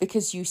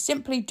 because you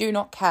simply do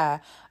not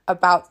care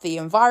about the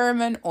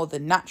environment or the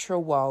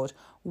natural world.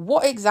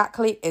 What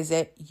exactly is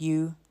it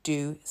you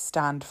do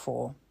stand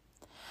for?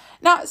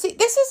 Now, see,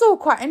 this is all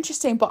quite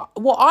interesting, but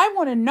what I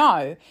want to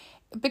know,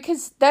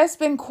 because there's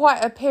been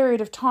quite a period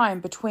of time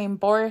between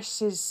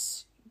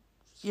Boris's,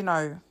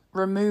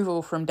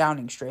 removal from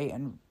Downing Street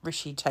and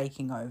Rishi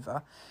taking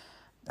over,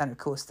 and of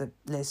course the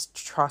Liz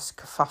Truss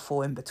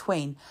kerfuffle in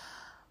between.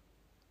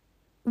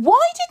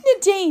 Why did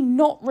Nadine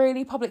not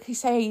really publicly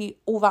say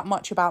all that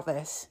much about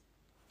this?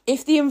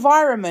 If the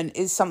environment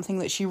is something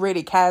that she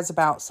really cares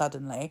about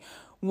suddenly,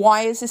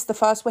 why is this the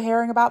first we're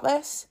hearing about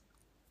this?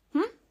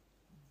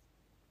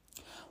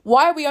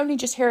 Why are we only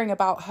just hearing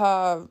about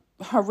her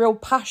real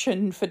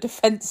passion for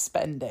defence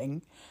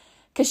spending?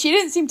 Because she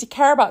didn't seem to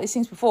care about these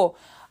things before.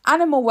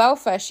 Animal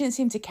welfare, she didn't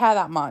seem to care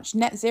that much.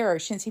 Net zero,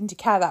 she didn't seem to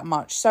care that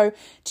much. So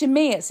to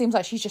me, it seems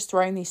like she's just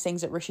throwing these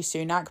things at Rishi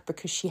Sunak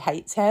because she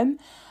hates him.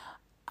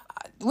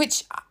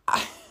 Which,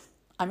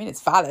 I mean,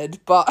 it's valid,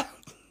 but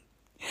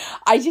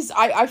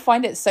I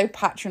find it so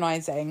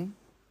patronising,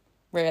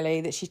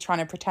 really, that she's trying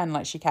to pretend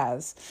like she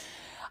cares.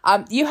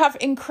 You have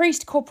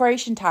increased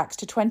corporation tax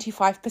to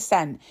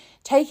 25%,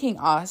 taking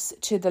us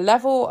to the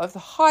level of the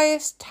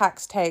highest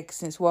tax take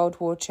since World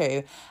War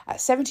II at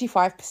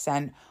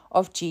 75%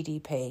 of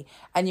GDP.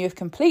 And you have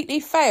completely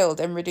failed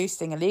in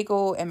reducing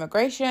illegal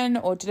immigration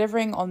or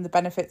delivering on the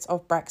benefits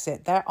of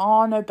Brexit. There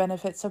are no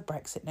benefits of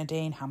Brexit,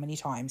 Nadine. How many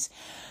times?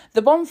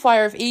 The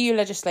bonfire of EU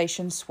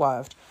legislation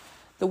swerved.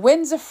 The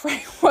Windsor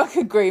Framework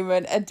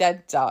Agreement, a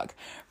dead duck,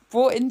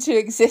 brought into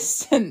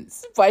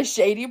existence by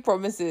shady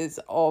promises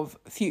of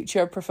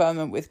future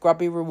preferment with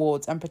grubby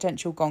rewards and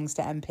potential gongs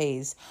to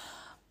MPs.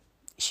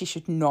 She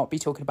should not be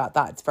talking about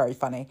that. It's very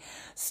funny.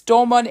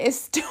 Stormont is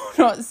still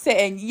not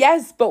sitting.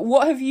 Yes, but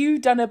what have you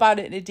done about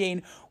it,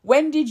 Nadine?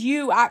 When did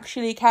you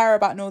actually care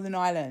about Northern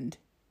Ireland?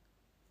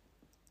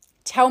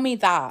 Tell me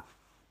that.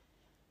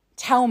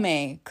 Tell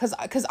me,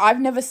 because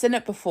I've never seen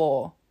it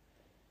before.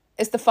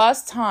 It's the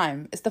first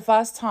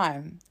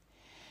time.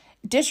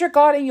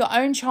 Disregarding your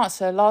own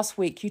chancellor last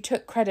week, you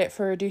took credit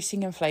for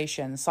reducing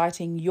inflation,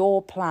 citing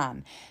your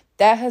plan.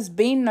 There has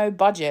been no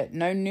budget,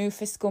 no new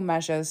fiscal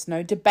measures,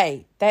 no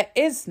debate. There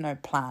is no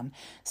plan.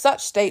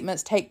 Such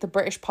statements take the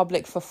British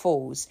public for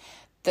fools.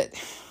 The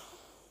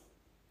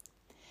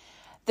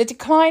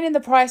decline in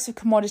the price of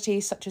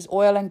commodities such as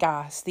oil and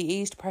gas, the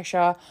eased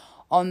pressure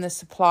on the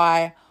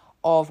supply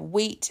of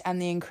wheat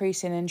and the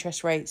increase in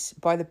interest rates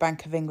by the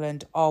Bank of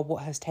England are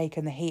what has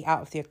taken the heat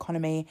out of the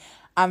economy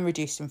and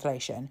reduced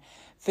inflation.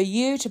 For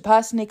you to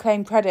personally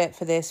claim credit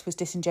for this was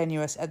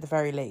disingenuous at the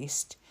very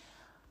least.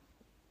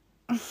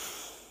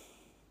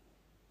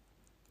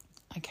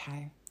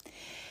 Okay.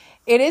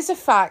 It is a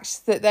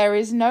fact that there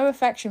is no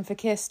affection for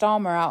Keir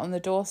Starmer out on the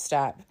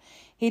doorstep.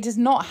 He does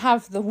not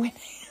have the winning...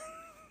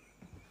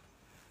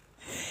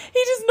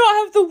 He does not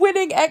have the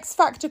winning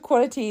X-Factor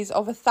qualities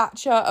of a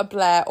Thatcher, a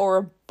Blair or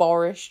a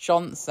Boris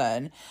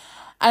Johnson.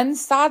 And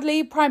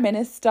sadly, Prime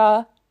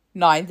Minister,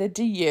 neither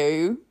do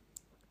you.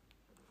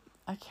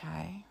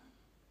 Okay.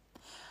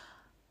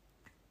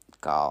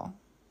 Girl.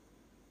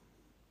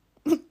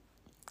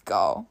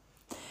 Girl.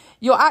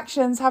 Your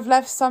actions have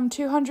left some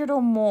 200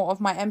 or more of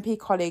my MP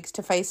colleagues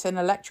to face an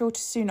electoral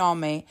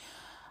tsunami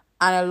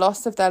and a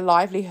loss of their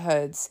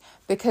livelihoods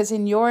because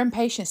in your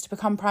impatience to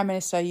become Prime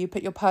Minister, you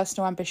put your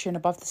personal ambition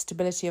above the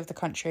stability of the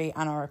country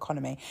and our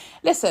economy.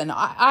 Listen,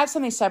 I have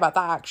something to say about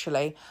that,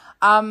 actually.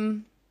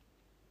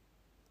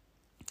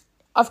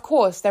 Of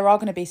course, there are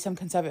going to be some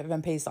Conservative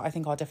MPs that I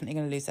think are definitely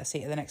going to lose their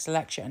seat at the next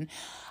election.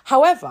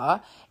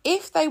 However,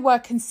 if they were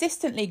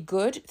consistently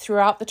good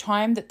throughout the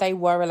time that they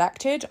were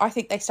elected, I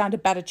think they stand a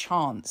better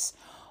chance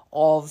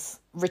of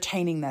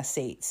retaining their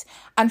seats.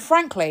 And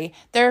frankly,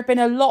 there have been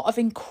a lot of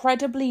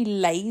incredibly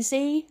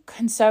lazy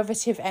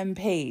Conservative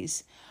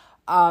MPs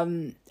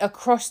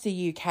across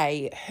the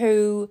UK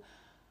who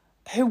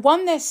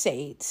won their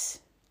seats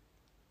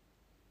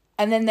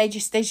and then they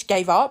just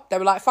gave up. They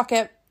were like, fuck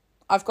it,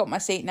 I've got my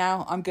seat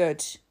now, I'm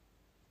good.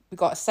 We've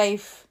got a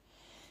safe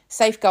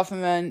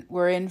government,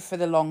 we're in for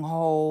the long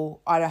haul,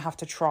 I don't have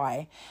to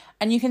try.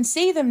 And you can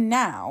see them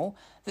now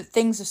that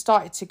things have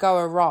started to go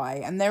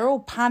awry and they're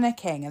all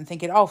panicking and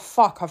thinking, oh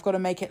fuck, I've got to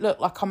make it look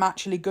like I'm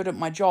actually good at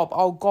my job.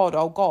 Oh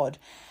God.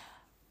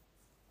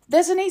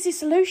 There's an easy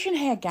solution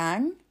here,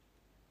 gang.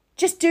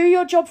 Just do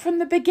your job from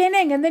the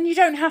beginning and then you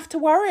don't have to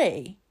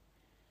worry.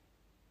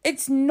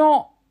 It's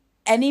not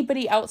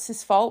anybody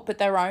else's fault but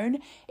their own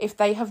if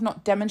they have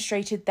not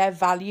demonstrated their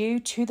value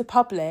to the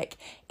public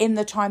in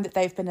the time that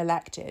they've been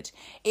elected.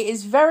 It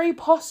is very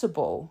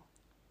possible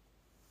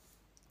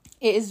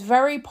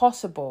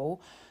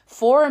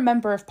for a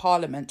member of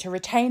parliament to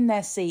retain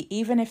their seat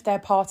even if their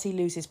party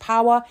loses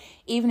power,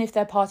 even if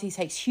their party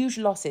takes huge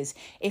losses,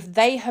 if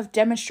they have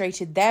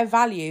demonstrated their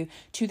value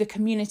to the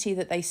community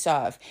that they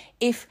serve.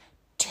 If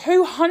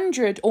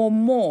 200 or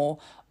more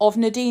of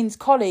Nadine's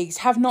colleagues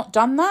have not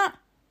done that,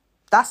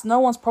 that's no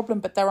one's problem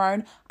but their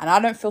own, and I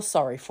don't feel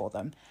sorry for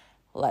them.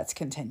 Let's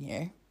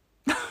continue.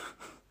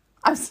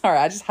 I'm sorry,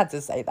 I just had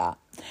to say that.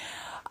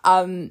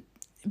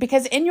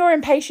 Because in your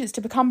impatience to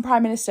become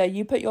Prime Minister,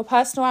 you put your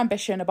personal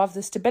ambition above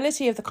the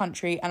stability of the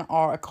country and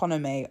our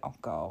economy. Oh,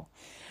 God.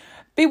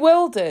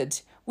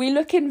 Bewildered, we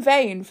look in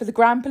vain for the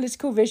grand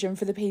political vision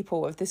for the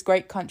people of this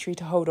great country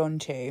to hold on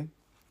to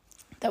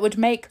that would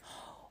make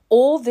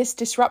all this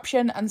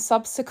disruption and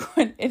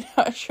subsequent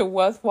inertia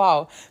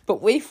worthwhile,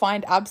 but we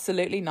find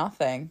absolutely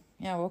nothing.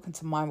 Yeah, welcome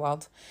to my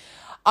world.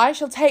 I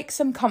shall take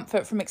some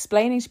comfort from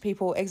explaining to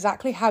people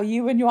exactly how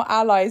you and your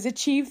allies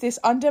achieve this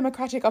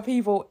undemocratic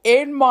upheaval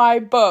in my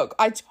book.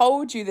 I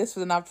told you this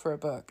was an ad for a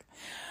book.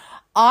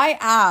 I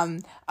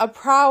am a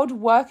proud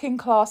working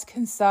class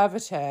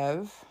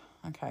conservative.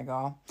 Okay,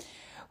 girl.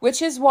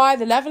 Which is why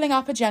the levelling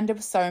up agenda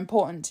was so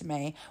important to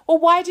me. Well,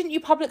 why didn't you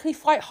publicly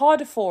fight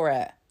harder for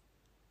it?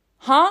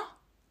 Huh?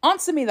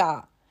 Answer me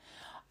that.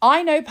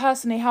 I know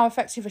personally how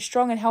effective a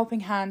strong and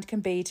helping hand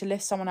can be to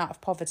lift someone out of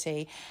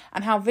poverty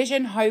and how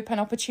vision, hope and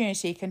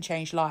opportunity can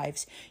change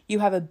lives. You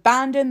have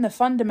abandoned the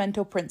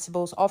fundamental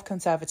principles of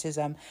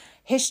conservatism.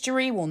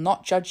 History will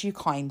not judge you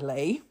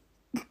kindly.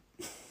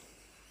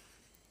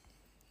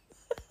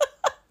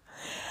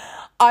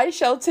 I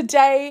shall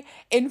today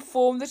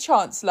inform the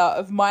Chancellor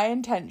of my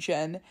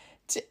intention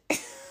to...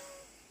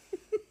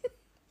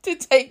 to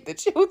take the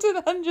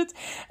Chiltern Hundreds,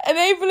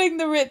 enabling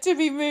the writ to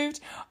be moved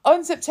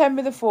on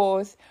September the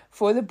 4th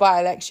for the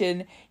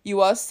by-election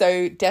you are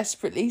so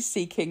desperately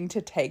seeking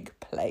to take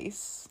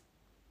place.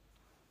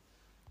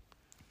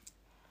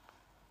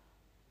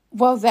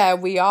 Well, there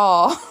we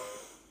are.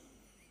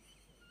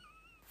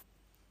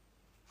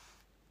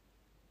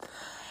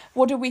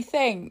 What do we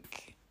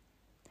think?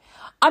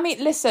 I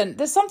mean, listen,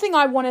 there's something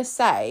I want to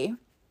say.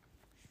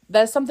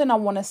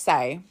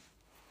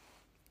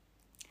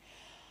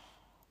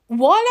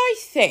 While I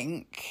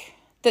think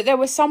that there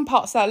were some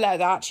parts of that letter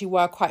that actually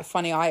were quite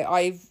funny,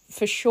 I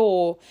for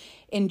sure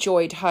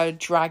enjoyed her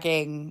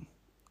dragging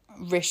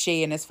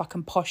Rishi in his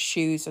fucking posh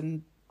shoes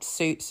and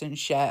suits and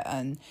shit,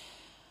 and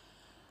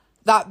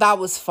that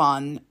was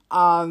fun.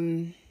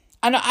 And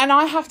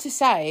I have to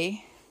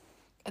say,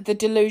 the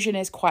delusion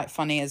is quite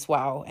funny as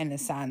well, in a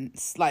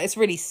sense. Like, it's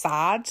really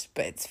sad,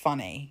 but it's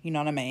funny, you know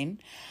what I mean?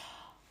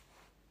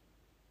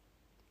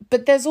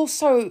 But there's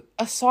also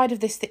a side of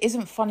this that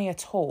isn't funny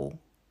at all.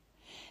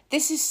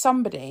 This is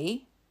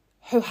somebody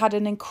who had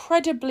an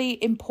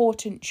incredibly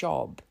important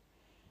job.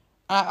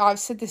 I've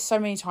said this so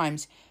many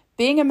times.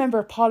 Being a member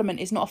of parliament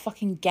is not a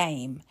fucking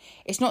game.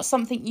 It's not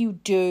something you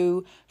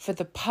do for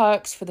the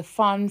perks, for the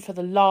fun, for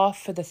the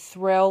laugh, for the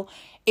thrill.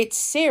 It's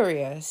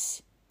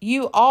serious.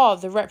 You are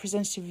the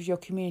representative of your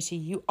community.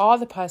 You are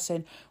the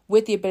person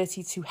with the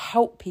ability to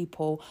help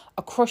people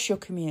across your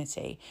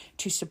community,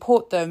 to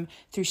support them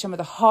through some of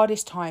the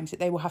hardest times that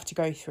they will have to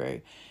go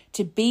through,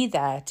 to be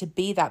there, to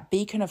be that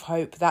beacon of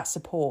hope, that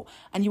support.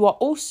 And you are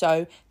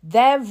also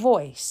their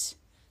voice.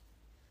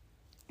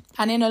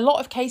 And in a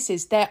lot of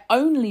cases, their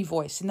only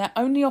voice and their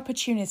only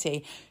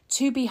opportunity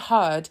to be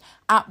heard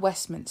at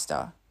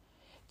Westminster,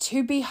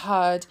 to be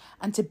heard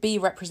and to be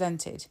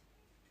represented.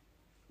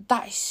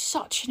 That is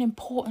such an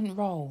important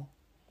role.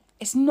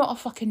 It's not a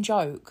fucking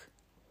joke.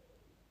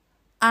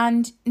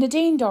 And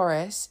Nadine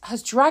Dorries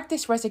has dragged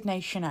this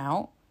resignation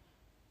out,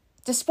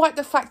 despite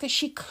the fact that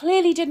she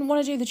clearly didn't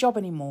want to do the job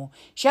anymore.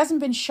 She hasn't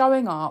been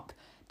showing up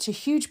to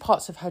huge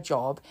parts of her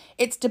job.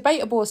 It's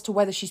debatable as to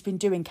whether she's been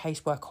doing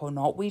casework or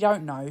not. We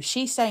don't know.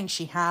 She's saying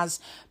she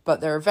has,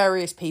 but there are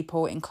various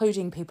people,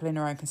 including people in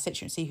her own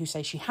constituency, who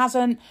say she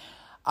hasn't.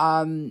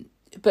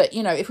 But,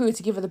 you know, if we were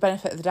to give her the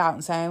benefit of the doubt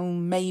and say, oh,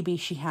 maybe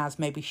she has,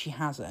 maybe she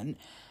hasn't,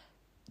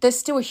 there's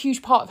still a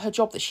huge part of her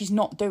job that she's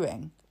not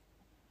doing.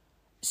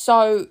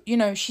 So, you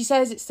know, she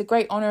says it's the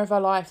great honour of her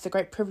life, the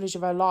great privilege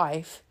of her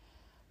life,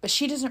 but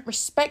she doesn't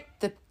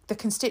respect the the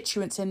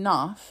constituents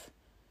enough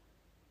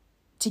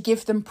to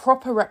give them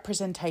proper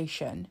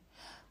representation.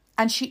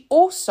 And she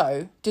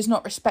also does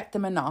not respect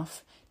them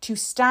enough to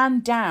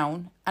stand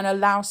down and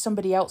allow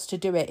somebody else to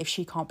do it if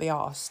she can't be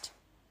asked.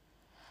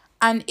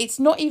 And it's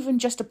not even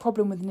just a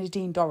problem with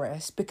Nadine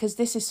Dorries, because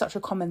this is such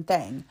a common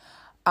thing.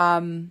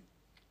 There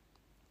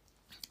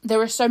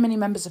are so many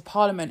members of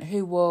parliament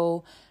who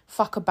will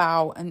fuck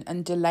about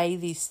and delay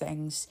these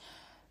things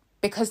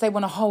because they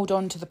want to hold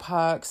on to the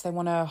perks. They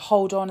want to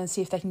hold on and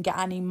see if they can get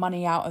any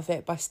money out of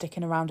it by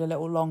sticking around a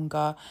little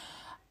longer.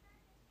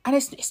 And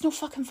it's not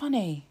fucking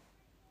funny.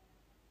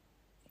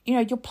 You know,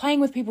 you're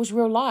playing with people's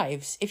real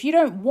lives. If you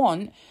don't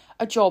want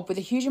a job with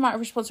a huge amount of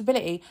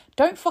responsibility,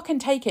 don't fucking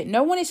take it.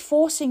 No one is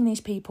forcing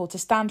these people to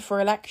stand for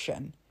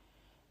election.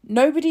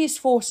 Nobody is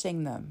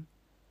forcing them.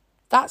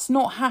 That's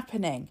not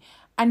happening.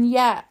 And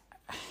yet,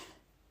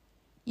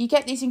 you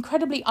get these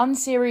incredibly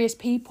unserious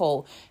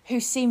people who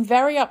seem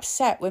very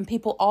upset when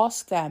people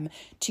ask them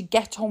to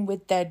get on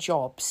with their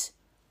jobs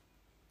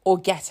or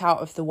get out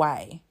of the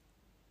way,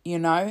 you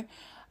know?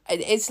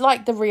 It's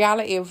like the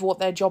reality of what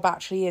their job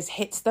actually is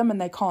hits them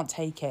and they can't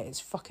take it. It's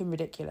fucking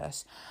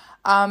ridiculous.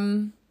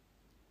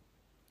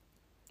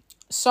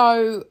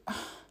 So,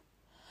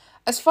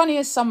 as funny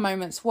as some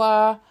moments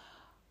were,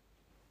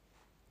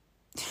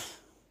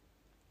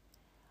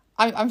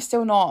 I'm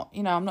still not,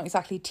 you know, I'm not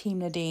exactly team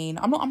Nadine.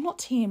 I'm not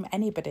team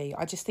anybody.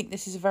 I just think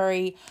this is a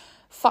very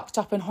fucked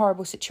up and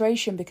horrible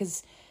situation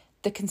because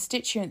the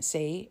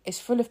constituency is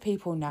full of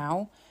people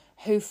now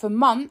who for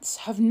months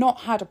have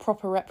not had a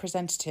proper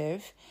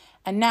representative,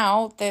 and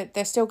now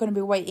they're still going to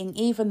be waiting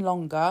even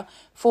longer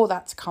for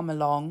that to come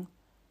along,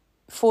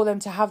 for them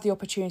to have the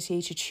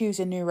opportunity to choose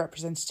a new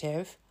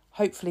representative,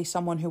 hopefully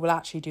someone who will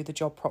actually do the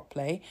job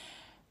properly,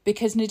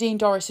 because Nadine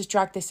Dorries has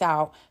dragged this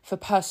out for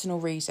personal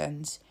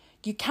reasons.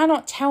 You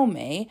cannot tell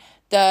me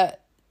that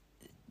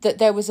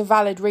there was a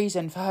valid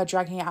reason for her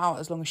dragging it out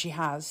as long as she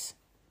has.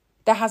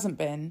 There hasn't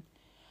been.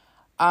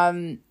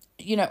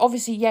 You know,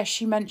 obviously, yes,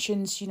 she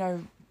mentions, you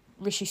know,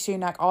 Rishi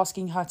Sunak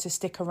asking her to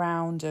stick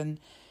around and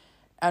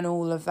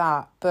all of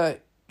that,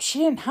 but she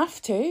didn't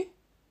have to.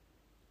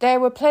 There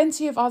were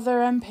plenty of other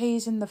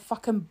MPs in the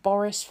fucking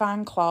Boris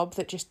fan club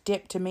that just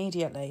dipped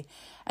immediately,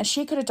 and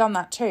she could have done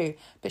that too,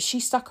 but she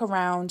stuck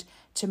around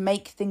to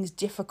make things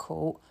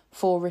difficult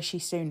for Rishi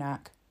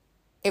Sunak.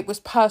 It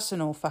was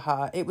personal for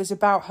her. It was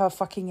about her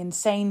fucking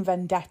insane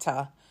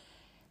vendetta.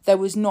 There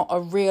was not a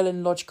real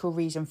and logical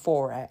reason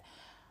for it.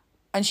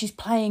 And she's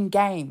playing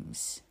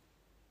games.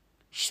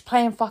 She's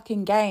playing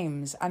fucking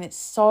games. And it's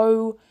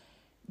so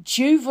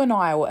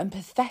juvenile and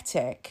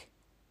pathetic.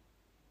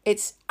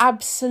 It's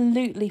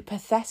absolutely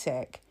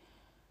pathetic.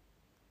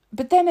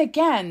 But then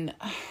again,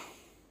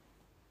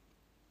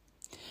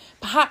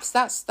 perhaps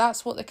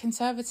that's what the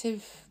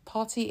Conservative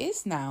Party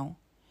is now.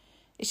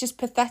 It's just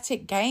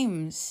pathetic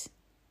games.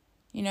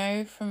 You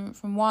know,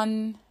 from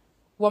one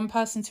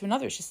person to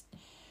another. It's just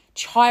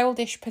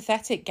childish,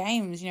 pathetic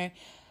games. You know,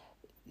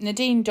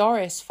 Nadine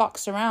Dorries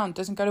fucks around,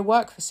 doesn't go to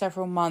work for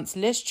several months.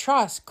 Liz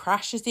Truss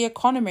crashes the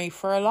economy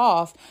for a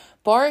laugh.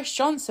 Boris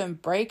Johnson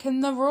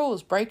breaking the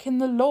rules, breaking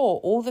the law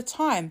all the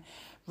time.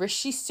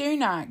 Rishi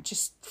Sunak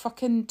just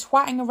fucking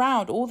twatting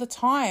around all the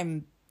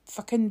time.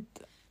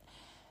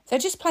 They're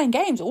just playing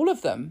games, all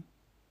of them.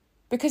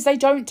 Because they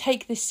don't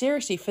take this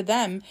seriously. For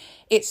them,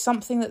 it's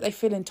something that they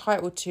feel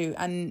entitled to.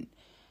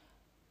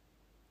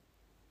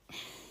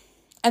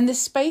 And the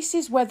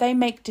spaces where they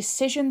make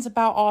decisions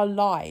about our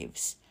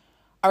lives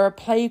are a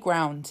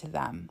playground to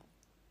them.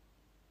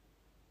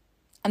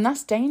 And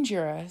that's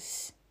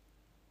dangerous.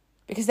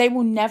 Because they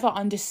will never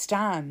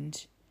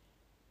understand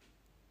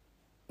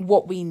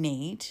what we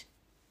need.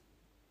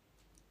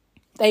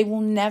 They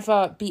will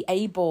never be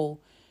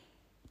able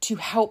to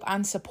help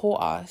and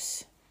support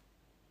us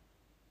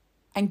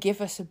and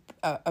give us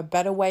a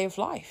better way of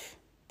life.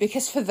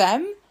 Because for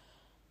them,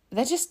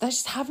 they're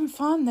just having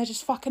fun. They're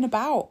just fucking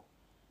about.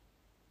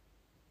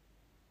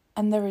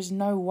 And there is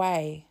no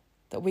way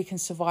that we can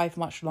survive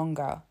much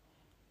longer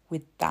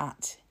with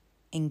that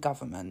in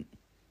government.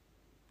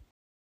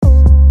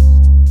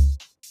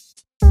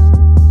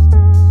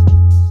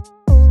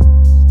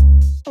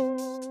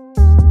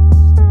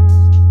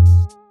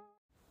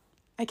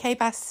 Okay,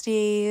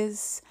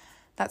 besties,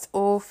 that's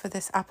all for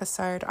this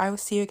episode. I will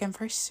see you again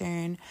very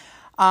soon.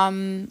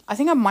 I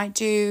think I might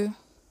do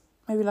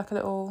maybe like a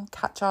little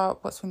catch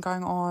up, what's been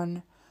going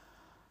on,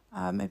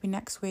 maybe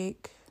next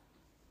week.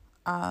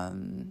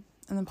 And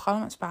then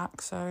Parliament's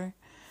back, so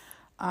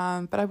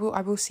but I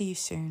will see you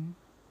soon.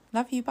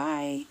 Love you,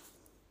 bye.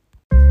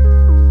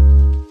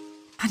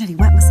 I nearly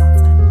wet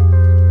myself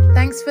then.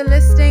 Thanks for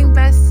listening,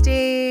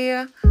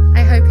 bestie.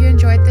 I hope you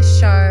enjoyed the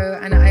show,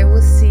 and I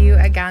will see you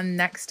again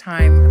next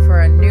time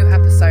for a new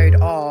episode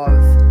of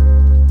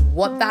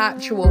what the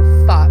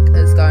actual fuck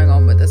is going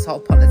on with this whole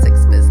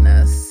politics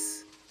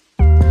business.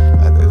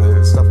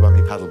 The stuff about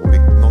me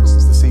paddleboarding,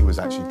 nonsense. The sea was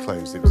actually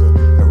closed. It was a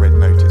red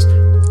notice.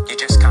 You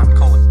just can't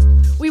call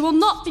him. We will will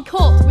not be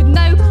caught with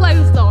no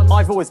clothes on.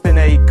 I've always been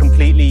a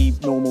completely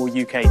normal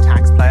UK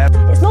taxpayer.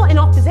 It's not in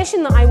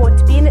opposition that I want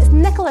to be in, it's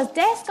Nicola's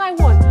desk I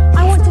want.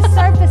 I want to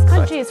serve this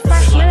country as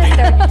First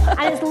Minister,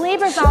 and it's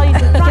Labour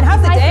values and You can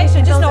have the desk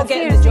and just not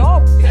get the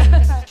job.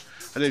 I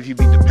don't know if you've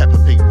been to Peppa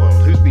Pig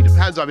World.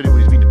 How's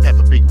anybody's been to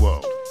Peppa Pig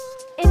World?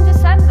 In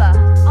December,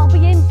 I'll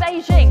be in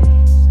Beijing,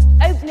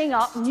 opening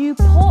up new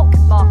pork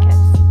markets.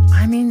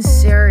 I mean,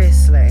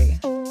 seriously.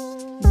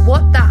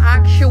 What the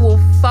actual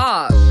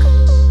fuck?